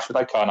Marcus Rashford,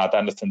 I can't add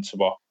anything to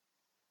what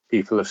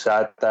people have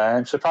said.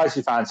 I'm surprised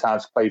he finds time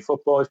to play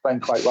football. He's playing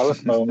quite well at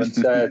the moment,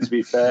 to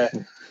be fair.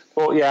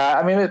 But yeah,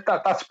 I mean,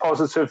 that's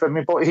positive. I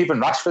mean, but even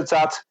Rashford's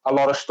had a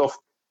lot of stuff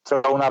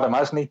thrown at him,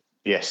 hasn't he?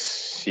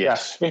 Yes. I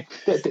mean,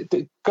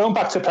 going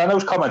back to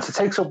Preno's comment,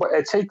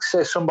 it takes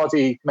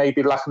somebody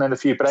maybe lacking in a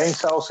few brain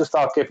cells to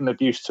start giving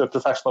abuse to a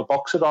professional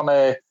boxer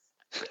on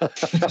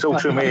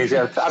social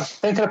media. I'm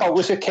thinking about,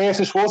 was it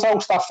Curtis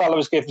Woodhouse that fella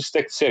was giving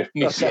stick to?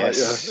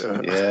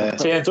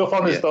 Turned up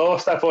on his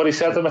doorstep, or he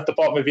said them at the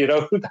bottom of your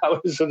road.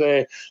 That was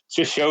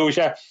just shows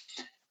you.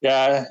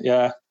 Yeah.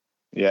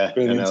 I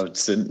know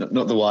it's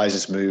not the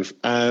wisest move.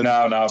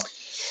 No.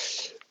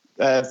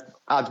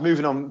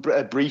 Moving on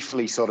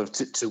briefly, sort of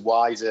to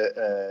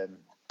wider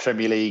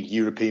Premier League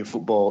European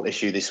football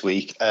issue this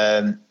week.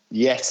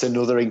 Yet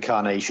another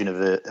incarnation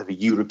of a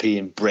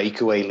European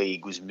breakaway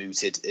league was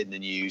mooted in the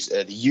news.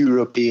 The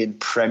European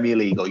Premier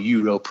League, or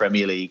Euro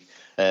Premier League,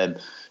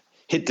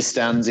 hit the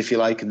stands, if you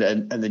like, and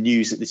the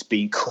news that it's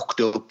been cooked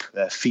up,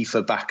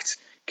 FIFA-backed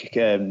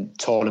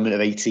tournament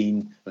of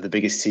 18 of the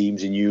biggest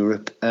teams in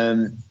Europe.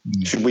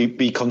 Should we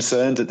be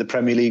concerned that the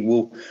Premier League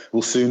will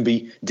soon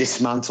be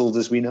dismantled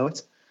as we know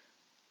it?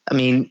 I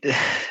mean,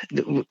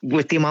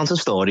 with the amount of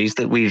stories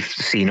that we've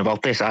seen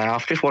about this, I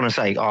just want to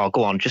say,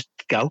 go on, just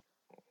go.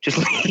 Just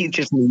leave,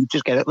 just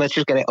get it. Let's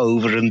just get it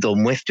over and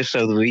done with, just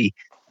so that we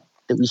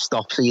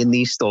stop seeing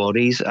these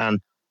stories. And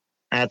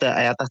I had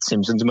that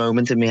Simpsons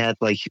moment in my head,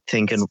 like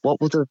thinking, what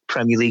would the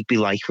Premier League be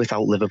like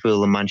without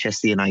Liverpool and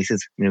Manchester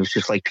United? And it was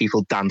just like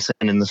people dancing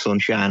in the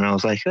sunshine. And I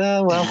was like,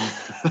 oh well,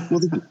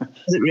 would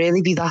it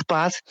really be that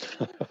bad?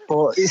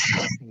 But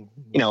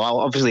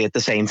obviously at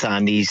the same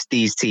time, these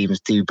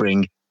teams do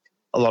bring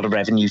a lot of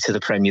revenue to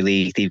the Premier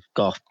League. They've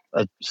got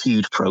a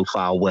huge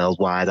profile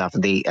worldwide,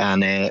 haven't they?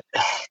 And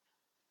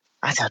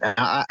I don't know.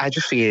 I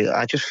just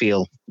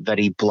feel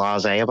very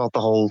blasé about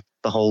the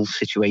whole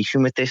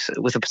situation with this,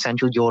 with a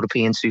potential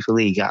European Super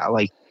League. I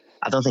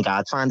don't think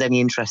I'd find any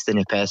interest in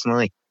it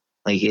personally.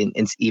 Like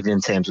even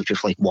in terms of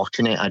just like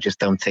watching it, I just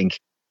don't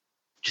think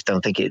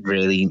it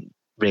really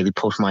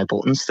pushed my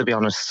buttons, to be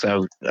honest.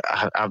 So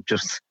I've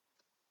just,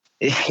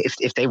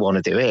 if they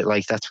want to do it,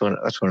 like that's what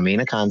I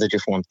mean. I kind of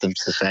just want them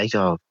to say,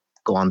 "Oh,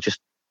 go on, just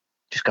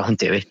go and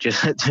do it.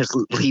 Just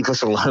leave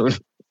us alone."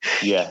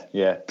 Yeah.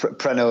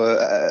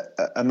 Preno,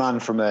 a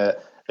man from an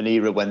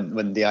era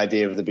when the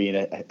idea of there being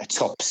a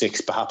top six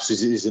perhaps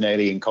is an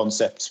alien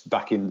concept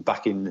back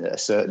in a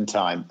certain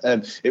time.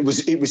 It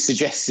was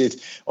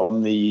suggested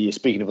on the,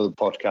 speaking of other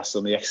podcasts,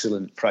 on the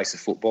excellent Price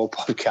of Football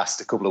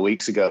podcast a couple of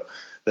weeks ago,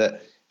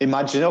 that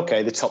imagine,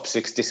 the top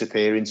six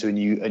disappear into a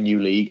new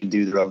league and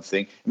do their own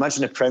thing.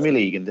 Imagine a Premier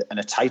League and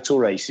a title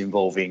race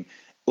involving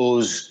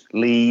us,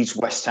 Leeds,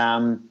 West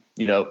Ham,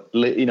 all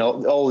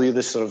the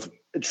other sort of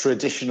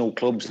traditional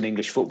clubs in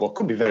English football.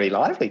 Could be very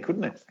lively,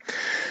 couldn't it?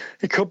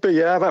 It could be,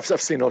 yeah.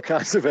 I've seen all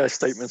kinds of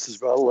statements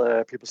as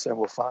well. People saying,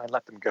 well, fine,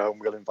 let them go,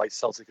 and we'll invite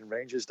Celtic and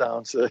Rangers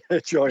down to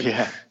join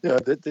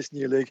this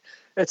new league.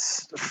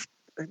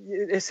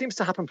 It seems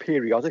to happen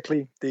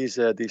periodically, these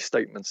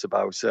statements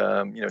about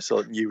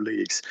sort of new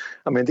leagues.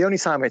 I mean, the only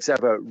time it's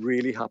ever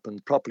really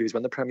happened properly is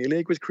when the Premier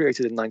League was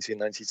created in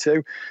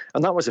 1992,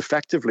 and that was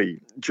effectively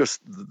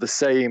just the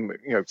same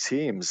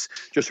teams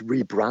just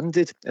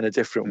rebranded in a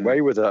different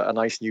way with a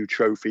nice new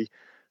trophy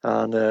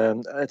and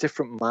a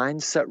different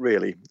mindset,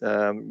 really,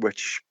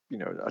 which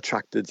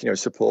attracted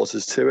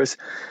supporters to it.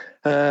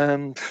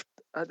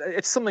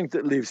 It's something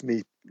that leaves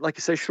me, like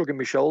you say, shrugging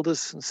my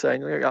shoulders and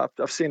saying,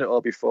 I've seen it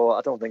all before.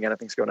 I don't think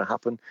anything's going to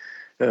happen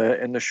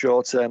in the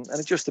short term. And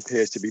it just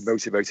appears to be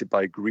motivated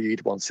by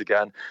greed once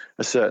again.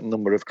 A certain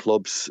number of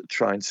clubs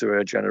trying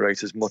to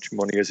generate as much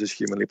money as is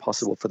humanly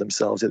possible for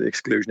themselves at the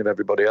exclusion of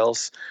everybody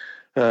else.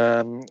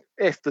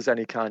 If there's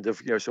any kind of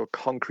sort of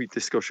concrete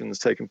discussions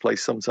taking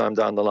place sometime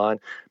down the line,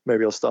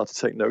 maybe I'll start to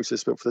take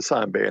notice. But for the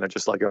time being, I'm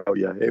just like, oh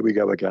yeah, here we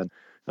go again,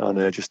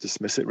 and just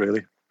dismiss it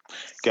really.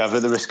 Gav,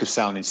 at the risk of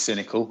sounding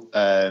cynical,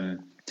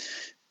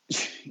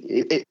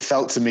 it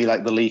felt to me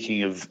like the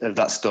leaking of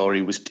that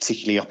story was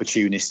particularly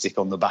opportunistic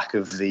on the back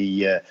of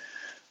the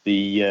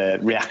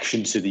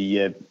reaction to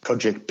the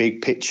Project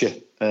Big Picture.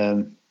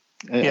 Any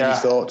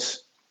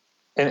thoughts?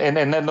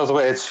 In other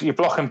words, you're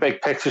blocking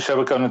Big Picture, so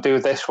we're going to do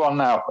this one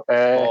now.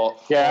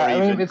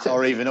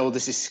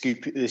 This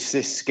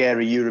is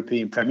scary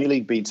European Premier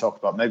League being talked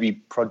about. Maybe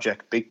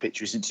Project Big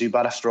Picture isn't too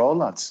bad after all,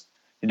 lads.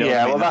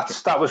 Well,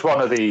 that was one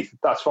of the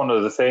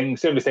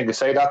things. The only thing to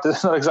say that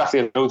there's not exactly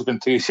a load of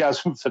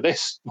enthusiasm for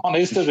this one,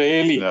 is there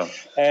really? No.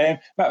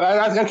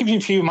 I'll give you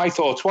a few of my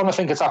thoughts. One, I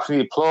think it's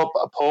absolutely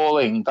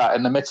appalling that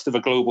in the midst of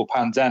a global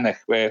pandemic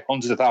where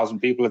hundreds of thousands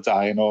of people are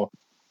dying, or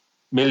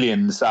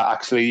millions, that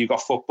actually you've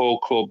got football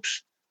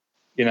clubs,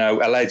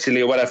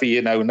 allegedly or whatever,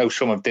 no,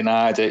 some have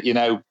denied it,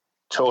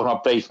 talking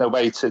about breaking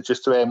away to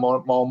earn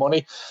more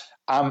money.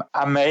 I'm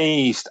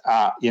amazed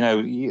at,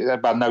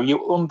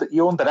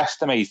 you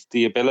underestimate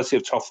the ability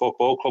of top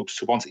football clubs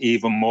to want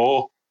even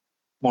more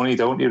money,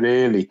 don't you,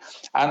 really?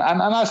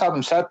 And as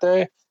Adam said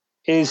there,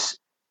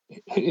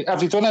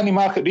 have you done any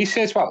market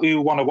research about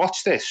who want to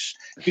watch this?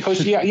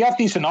 Because you have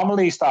these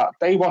anomalies that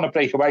they want to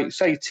break away,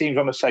 say teams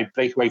want to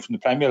break away from the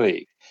Premier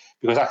League,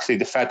 because actually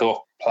they're fed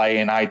up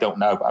playing, I don't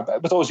know,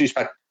 with all due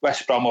respect,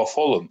 West Brom or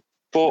Fulham.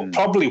 But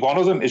probably one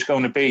of them is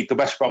going to be the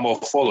West Brom or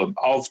Fulham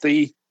of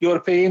the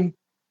European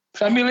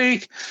Premier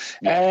League.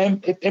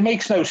 It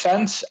makes no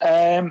sense.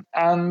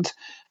 And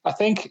I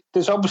think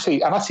there's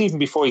obviously, and that's even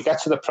before you get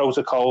to the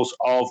protocols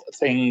of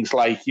things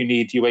like you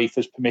need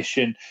UEFA's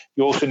permission.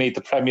 You also need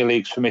the Premier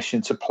League's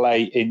permission to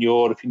play in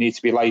Europe. You need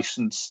to be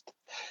licensed.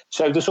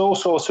 So there's all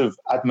sorts of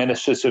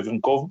administrative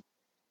and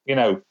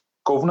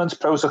governance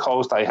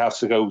protocols that you have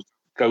to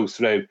go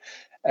through.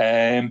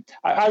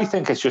 I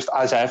think it's just,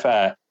 as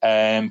ever,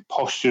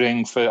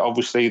 posturing for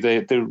obviously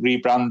the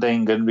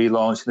rebranding and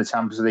relaunching the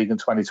Champions League in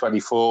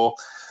 2024.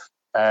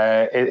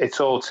 It's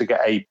all to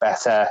get a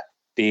better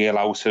deal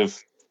out of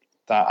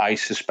that, I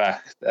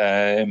suspect.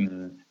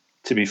 To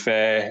be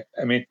fair,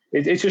 I mean,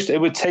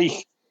 it would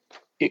take,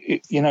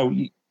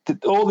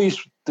 all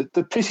these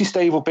the pretty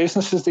stable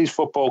businesses, these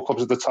football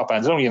clubs at the top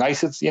end.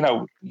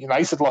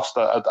 United lost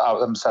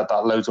said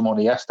that loads of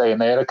money yesterday in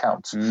their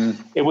accounts.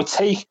 It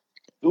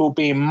would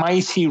be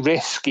mighty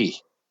risky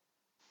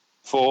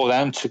for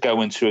them to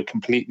go into a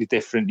completely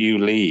different new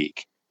league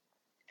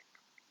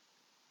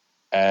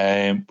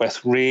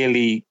with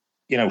really,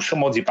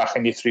 somebody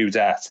backing you through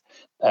debt,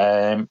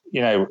 to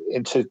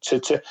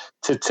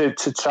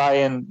try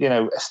and,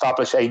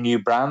 establish a new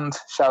brand,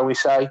 shall we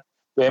say,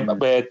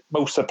 where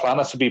most of the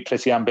planets would be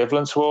pretty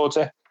ambivalent towards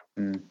it.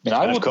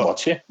 I wouldn't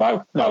watch it.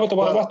 Why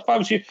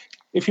would you,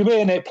 if you were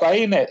in it,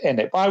 playing it in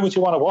it, why would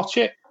you want to watch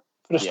it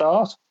for a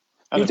start?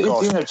 And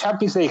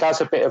Champions League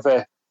has a bit of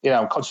a,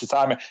 conscious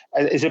time.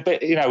 Is a bit,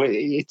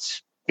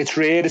 it's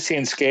rarity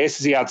and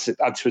scarcity adds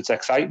to its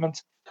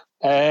excitement.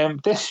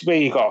 This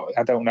way you got,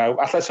 I don't know,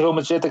 Atletico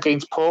Madrid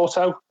against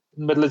Porto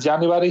in the middle of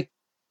January,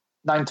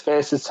 9th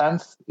versus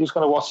 10th. Who's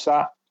going to watch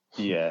that?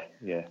 Yeah.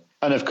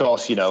 And of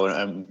course,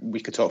 and we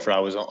could talk for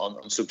hours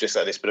on subjects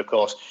like this, but of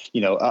course,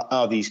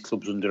 are these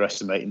clubs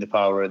underestimating the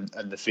power and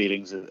the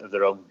feelings of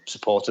their own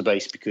supporter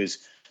base? Because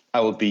I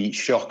would be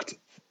shocked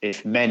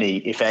if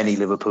any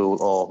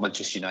Liverpool or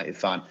Manchester United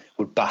fan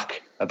would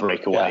back a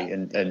breakaway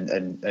and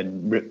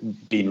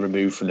being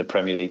removed from the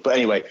Premier League. But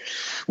anyway,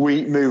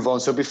 we move on.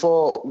 So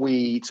before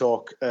we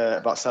talk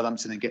about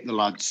Southampton and get the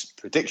lads'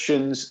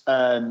 predictions,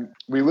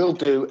 we will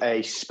do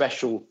a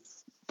special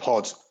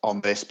pod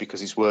on this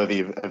because it's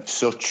worthy of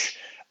such.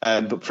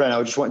 But Pren,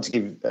 I just wanted to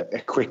give a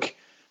quick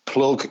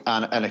plug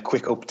and a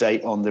quick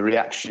update on the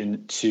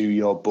reaction to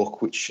your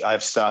book, which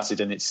I've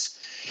started, and it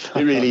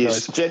really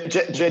is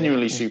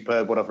genuinely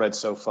superb what I've read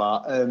so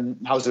far.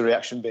 How's the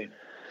reaction been?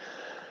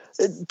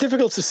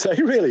 Difficult to say,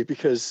 really,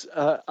 because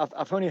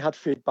I've only had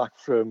feedback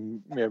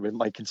from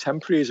my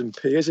contemporaries and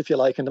peers, if you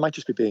like, and they might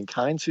just be being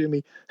kind to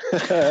me.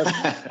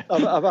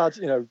 I've had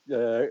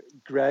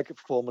Greg,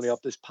 formerly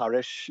of this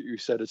parish, who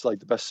said it's like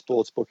the best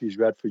sports book he's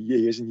read for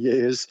years and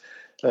years.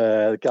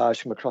 The guys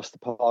from Across the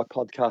Park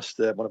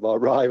podcast, one of our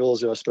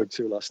rivals who I spoke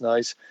to last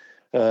night,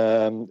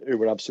 who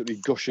were absolutely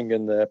gushing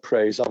in their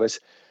praise of it.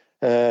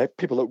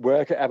 People that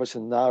work at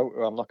Everton now,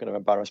 who I'm not going to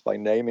embarrass by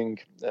naming,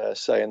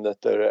 saying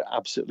that they're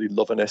absolutely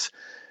loving it.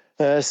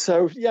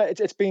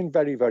 It's been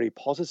very, very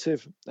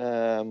positive.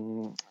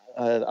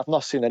 I've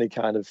not seen any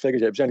kind of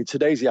figures. It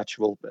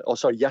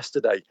was only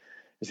yesterday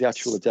is the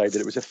actual day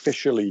that it was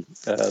officially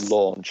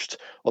launched,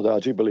 although I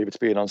do believe it's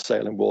been on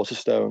sale in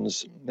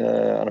Waterstones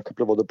and a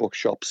couple of other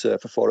bookshops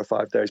for 4 or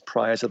 5 days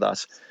prior to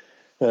that.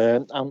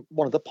 And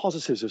one of the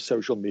positives of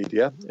social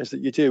media is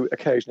that you do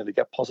occasionally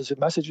get positive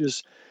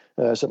messages.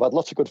 So I've had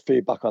lots of good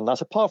feedback on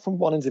that, apart from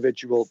one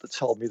individual that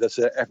told me that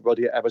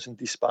everybody at Everton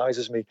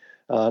despises me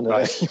and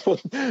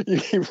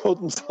he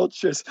wouldn't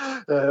touch it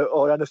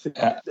or anything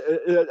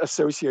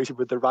associated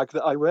with the rag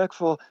that I work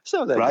for.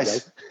 So there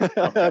you go.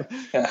 Okay.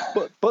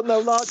 But no,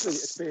 largely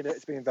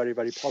it's been very,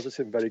 very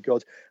positive and very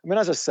good. I mean,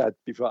 as I said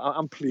before,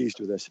 I'm pleased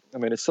with this. I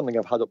mean, it's something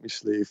I've had up my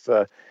sleeve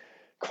for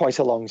quite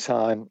a long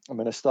time. I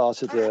mean, I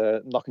started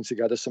knocking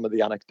together some of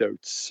the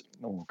anecdotes,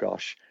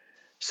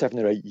 7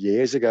 or 8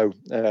 years ago,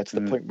 to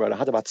the point where I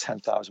had about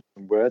 10,000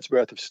 words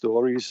worth of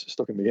stories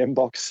stuck in my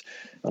inbox.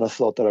 And I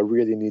thought that I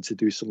really need to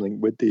do something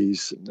with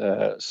these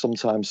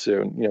sometime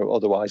soon,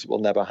 otherwise it will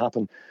never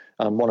happen.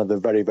 And one of the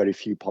very, very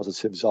few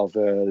positives of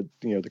the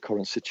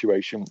current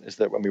situation is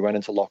that when we went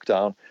into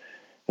lockdown,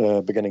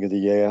 beginning of the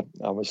year.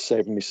 I was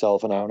saving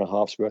myself an hour and a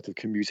half's worth of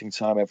commuting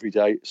time every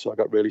day, so I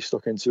got really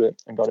stuck into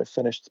it and got it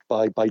finished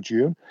by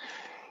June.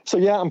 So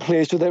yeah, I'm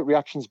pleased with it.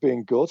 Reaction's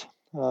being good,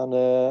 and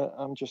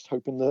I'm just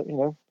hoping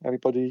that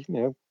everybody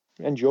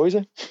enjoys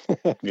it.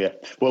 Yeah,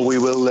 well,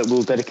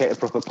 we'll dedicate a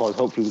proper pod.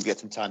 Hopefully, we'll get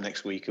some time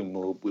next week, and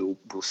we'll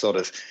sort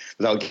of,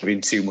 without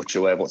giving too much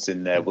away what's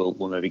in there, we'll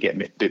maybe get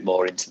a bit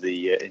more into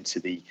the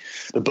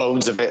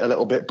bones of it a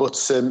little bit.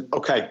 But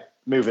okay.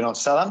 Moving on,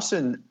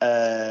 Southampton,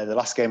 the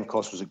last game, of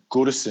course, was at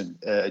Goodison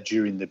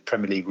during the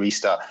Premier League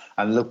restart.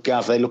 And look,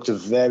 Gav, they looked a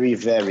very,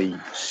 very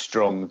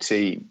strong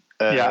team.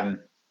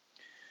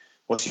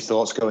 What's your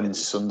thoughts going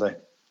into Sunday?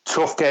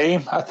 Tough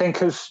game. I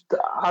think, as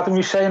Adam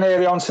was saying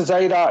earlier on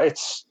today, that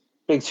it's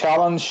a big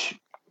challenge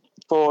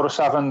for us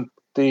having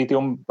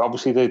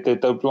obviously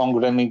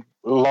the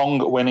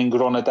long winning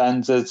run had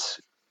ended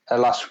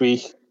last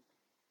week.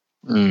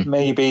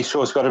 Maybe,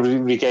 so it's got to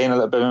regain a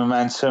little bit of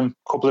momentum.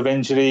 A couple of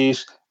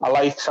injuries. I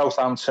like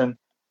Southampton.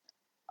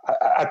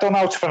 I don't know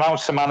how to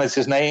pronounce the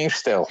manager's name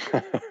still.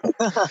 Is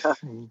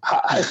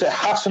it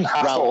Hassan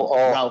Hassel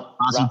or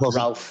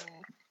Ralph?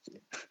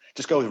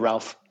 Just go with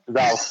Ralph.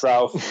 Ralph.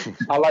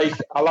 I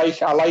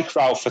like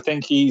Ralph. I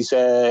think he's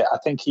going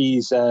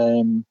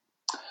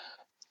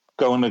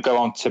to go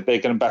on to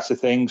bigger and better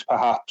things,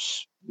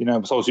 perhaps.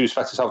 With all due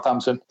respect to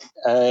Southampton.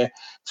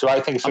 So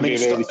I think it's going to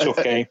be a really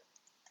tough game.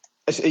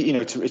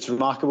 It's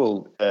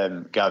remarkable,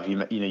 Gav.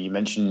 You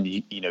mentioned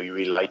you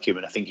really like him,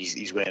 and I think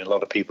he's winning a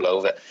lot of people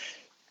over.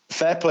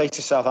 Fair play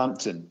to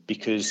Southampton,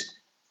 because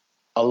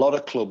a lot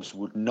of clubs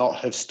would not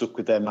have stuck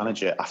with their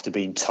manager after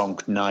being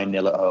tonked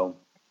 9-0 at home.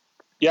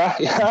 Yeah,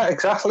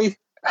 exactly.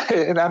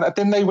 And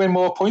didn't they win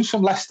more points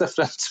from Leicester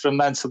from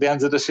then to the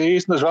end of the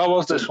season as well?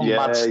 Was there some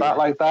mad stat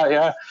like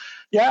that?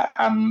 Yeah.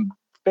 And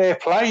fair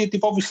play.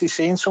 They've obviously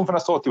seen something. I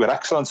thought they were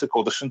excellent at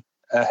Goodison.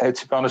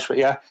 To be honest with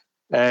you.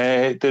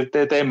 Their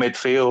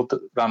midfield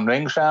ran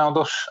rings around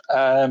us,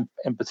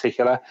 in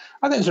particular.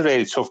 I think it's a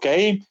really tough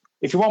game.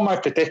 If you want my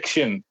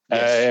prediction,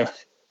 this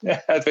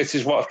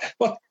is what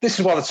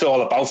it's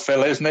all about,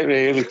 Phil, isn't it?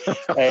 Really,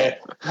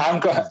 I'm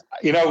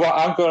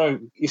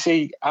going. You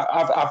see,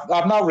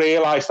 I've now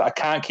realised that I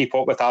can't keep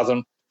up with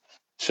Adam,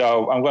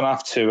 so I'm going to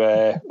have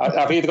to.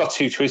 I've either got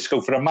two choices: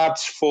 go for a mad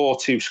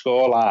 4-2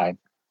 scoreline,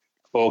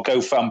 or go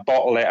for and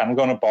bottle it. I'm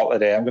going to bottle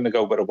it here. I'm going to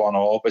go with a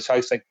 1-1, which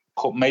I think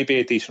maybe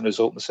a decent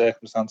result in the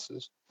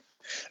circumstances.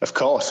 Of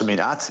course,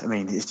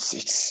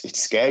 it's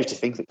scary to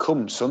think that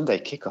come Sunday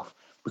kickoff,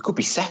 we could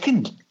be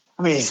second.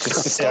 It's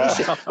just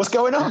astonishing. What's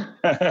going on?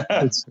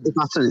 It's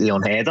absolutely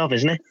unheard of,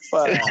 isn't it?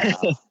 Well,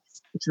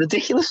 it's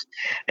ridiculous.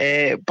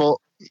 But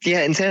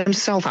yeah, in terms of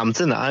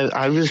Southampton,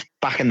 I was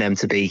backing them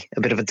to be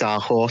a bit of a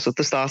dark horse at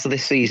the start of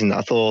this season.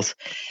 I thought,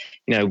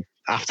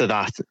 after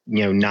that,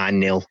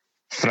 9-0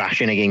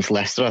 thrashing against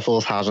Leicester, I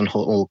thought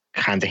Hasenhüttl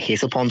kind of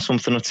hit upon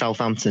something at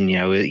Southampton.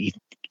 He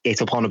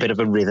hit upon a bit of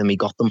a rhythm. He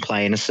got them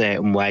playing a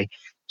certain way.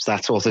 So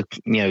that sort of,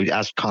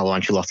 as Carlo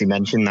Ancelotti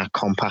mentioned, that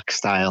compact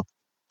style,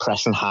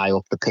 pressing high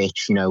up the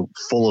pitch,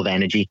 full of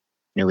energy,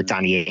 with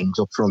Danny Ings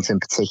up front in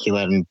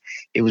particular. And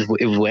it was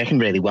working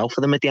really well for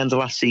them at the end of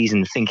last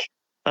season. I think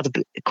I had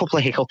a couple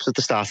of hiccups at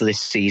the start of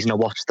this season. I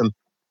watched them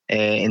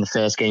in the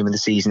first game of the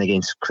season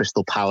against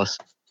Crystal Palace,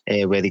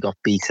 where they got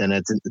beaten.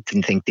 I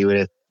didn't think they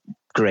were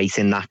great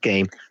in that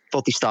game.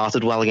 Thought they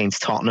started well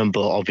against Tottenham,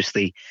 but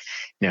obviously,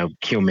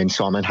 Heung-min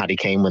Son and Harry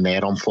Kane, when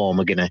they're on form,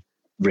 are going to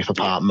rip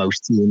apart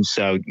most teams.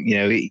 So,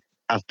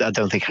 I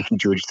don't think I can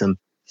judge them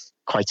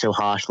quite so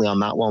harshly on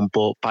that one.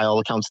 But by all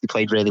accounts, they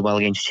played really well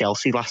against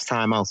Chelsea last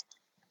time out.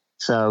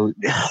 So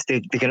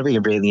they're going to be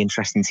a really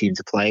interesting team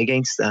to play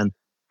against. And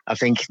I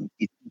think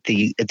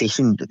the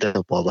addition,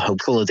 the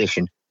hopeful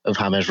addition of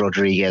James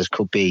Rodriguez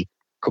could be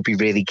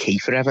really key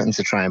for Everton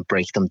to try and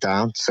break them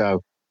down.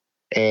 So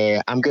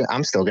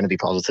I'm still going to be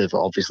positive,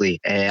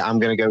 obviously. I'm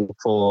going to go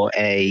for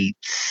a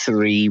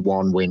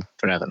 3-1 win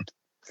for Everton.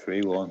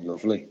 3-1,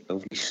 lovely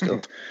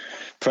stuff.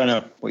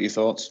 Preno, what are your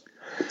thoughts?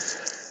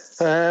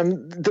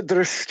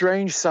 They're a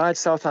strange side,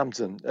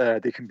 Southampton.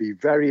 They can be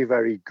very,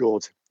 very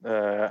good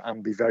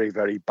and be very,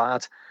 very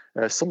bad.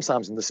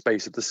 Sometimes in the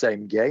space of the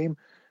same game,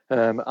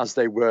 as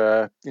they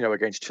were,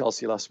 against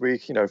Chelsea last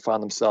week.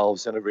 Found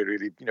themselves in a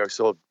really,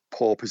 sort of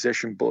poor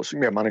position, but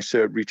managed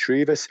to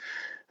retrieve it.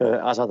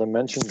 As Adam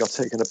mentioned, got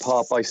taken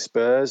apart by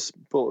Spurs,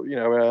 but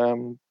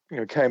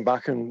came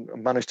back and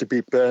managed to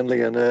beat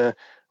Burnley and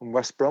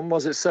West Brom,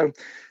 was it? So,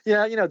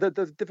 yeah,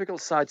 the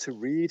difficult side to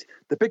read.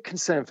 The big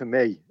concern for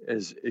me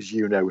is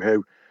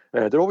who.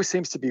 There always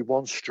seems to be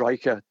one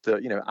striker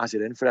that, has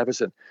it in for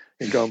Everton.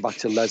 And going back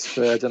to Les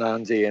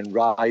Ferdinand, Ian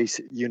Wright,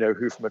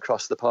 who from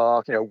across the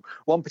park,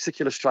 one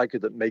particular striker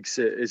that makes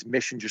it his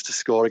mission just to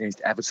score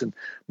against Everton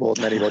more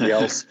than anybody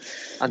else.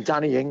 And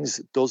Danny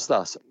Ings does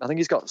that. I think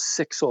he's got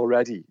 6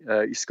 already.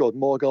 He scored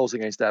more goals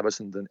against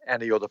Everton than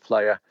any other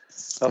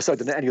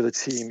than any other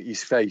team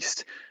he's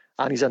faced.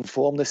 And he's in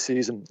form this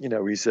season.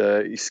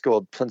 He's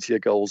scored plenty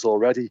of goals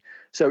already.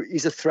 So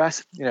he's a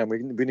threat.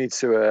 We need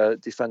to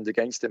defend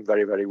against him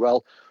very, very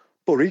well.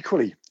 But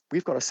equally,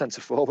 we've got a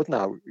centre forward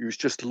now who's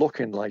just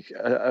looking like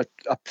a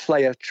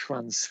player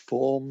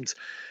transformed.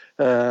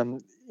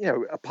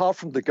 Apart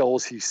from the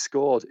goals he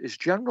scored, his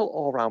general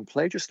all-round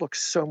play just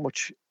looks so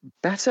much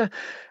better.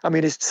 I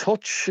mean, his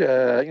touch,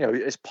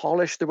 his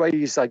polish, the way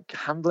he's like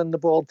handling the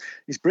ball,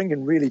 he's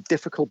bringing really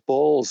difficult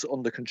balls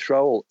under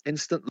control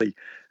instantly.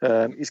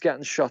 He's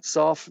getting shots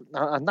off,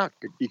 and that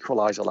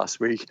equaliser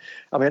last week.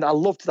 I mean, I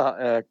loved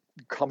that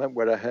comment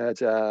where I heard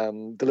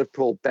the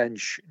Liverpool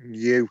bench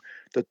knew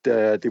that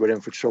they were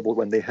in for trouble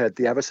when they heard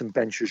the Everton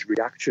bench's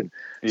reaction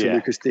to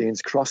Lucas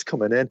Digne's cross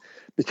coming in,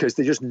 because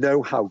they just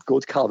know how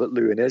good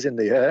Calvert-Lewin is in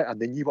the air, and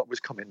they knew what was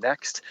coming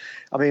next.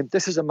 I mean,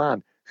 this is a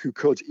man who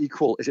could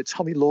equal, is it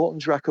Tommy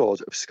Lawton's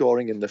record of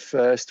scoring in the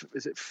first,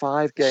 is it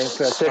 5 games,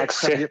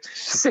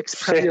 six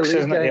Premier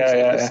League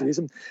games this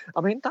season?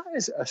 I mean, that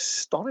is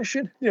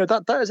astonishing.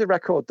 That is a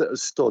record that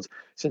has stood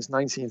since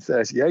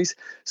 1938.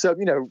 So,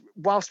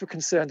 whilst we're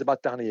concerned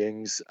about Danny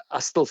Ings, I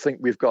still think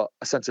we've got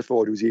a centre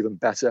forward who's even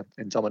better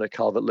in Dominic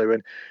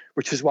Calvert-Lewin,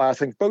 which is why I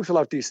think both will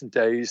have decent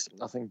days.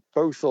 I think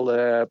both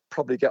will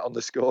probably get on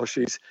the score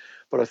sheet,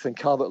 but I think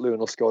Calvert-Lewin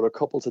will score a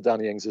couple to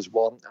Danny Ings as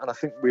one, and I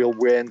think we'll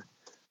win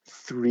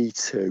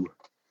 3-2.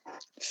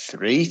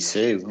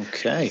 3-2,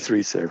 okay.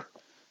 3-2.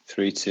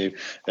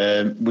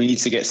 3-2. We need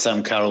to get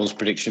Sam Carroll's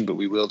prediction, but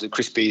we will do.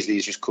 Chris Beasley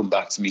has just come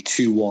back to me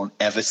 2-1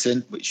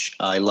 Everton, which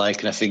I like,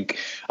 and I think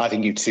you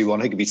 2-1.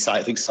 I think it'll be tight.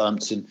 I think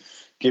Southampton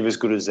give as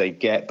good as they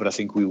get, but I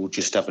think we will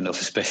just have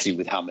enough, especially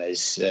with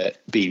James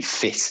being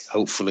fit,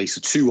 hopefully. So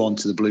 2-1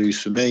 to the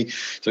Blues for me.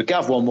 So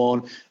Gav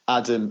 1-1,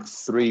 Adam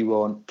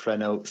 3-1,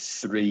 Preno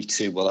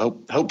 3-2. Well,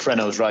 I hope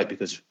Preno's right,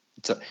 because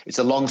it's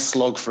a long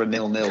slog for a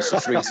 0-0, so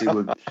 3-2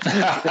 would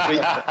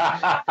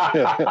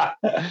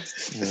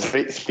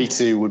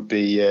 3-2 would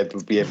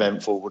be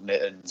eventful, wouldn't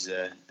it?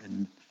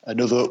 And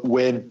another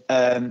win.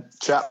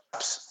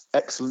 Chaps,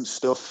 excellent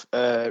stuff.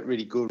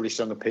 Really good, really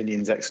strong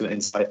opinions, excellent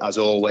insight as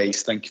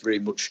always. Thank you very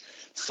much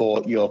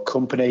for your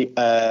company.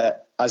 As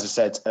I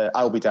said,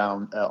 I'll be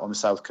down on the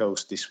South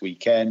Coast this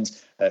weekend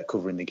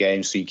covering the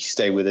game, so you can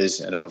stay with us,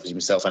 and obviously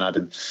myself and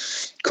Adam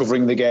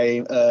covering the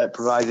game,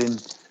 providing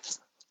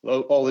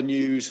all the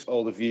news,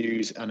 all the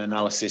views and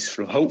analysis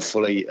from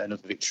hopefully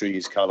another victory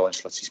as Carlo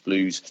Ancelotti's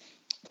Blues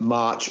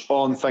march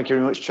on. Thank you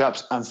very much,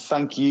 chaps, and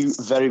thank you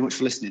very much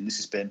for listening. This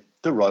has been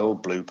the Royal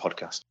Blue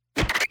Podcast.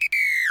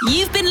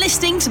 You've been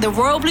listening to the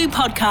Royal Blue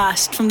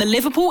Podcast from the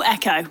Liverpool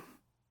Echo.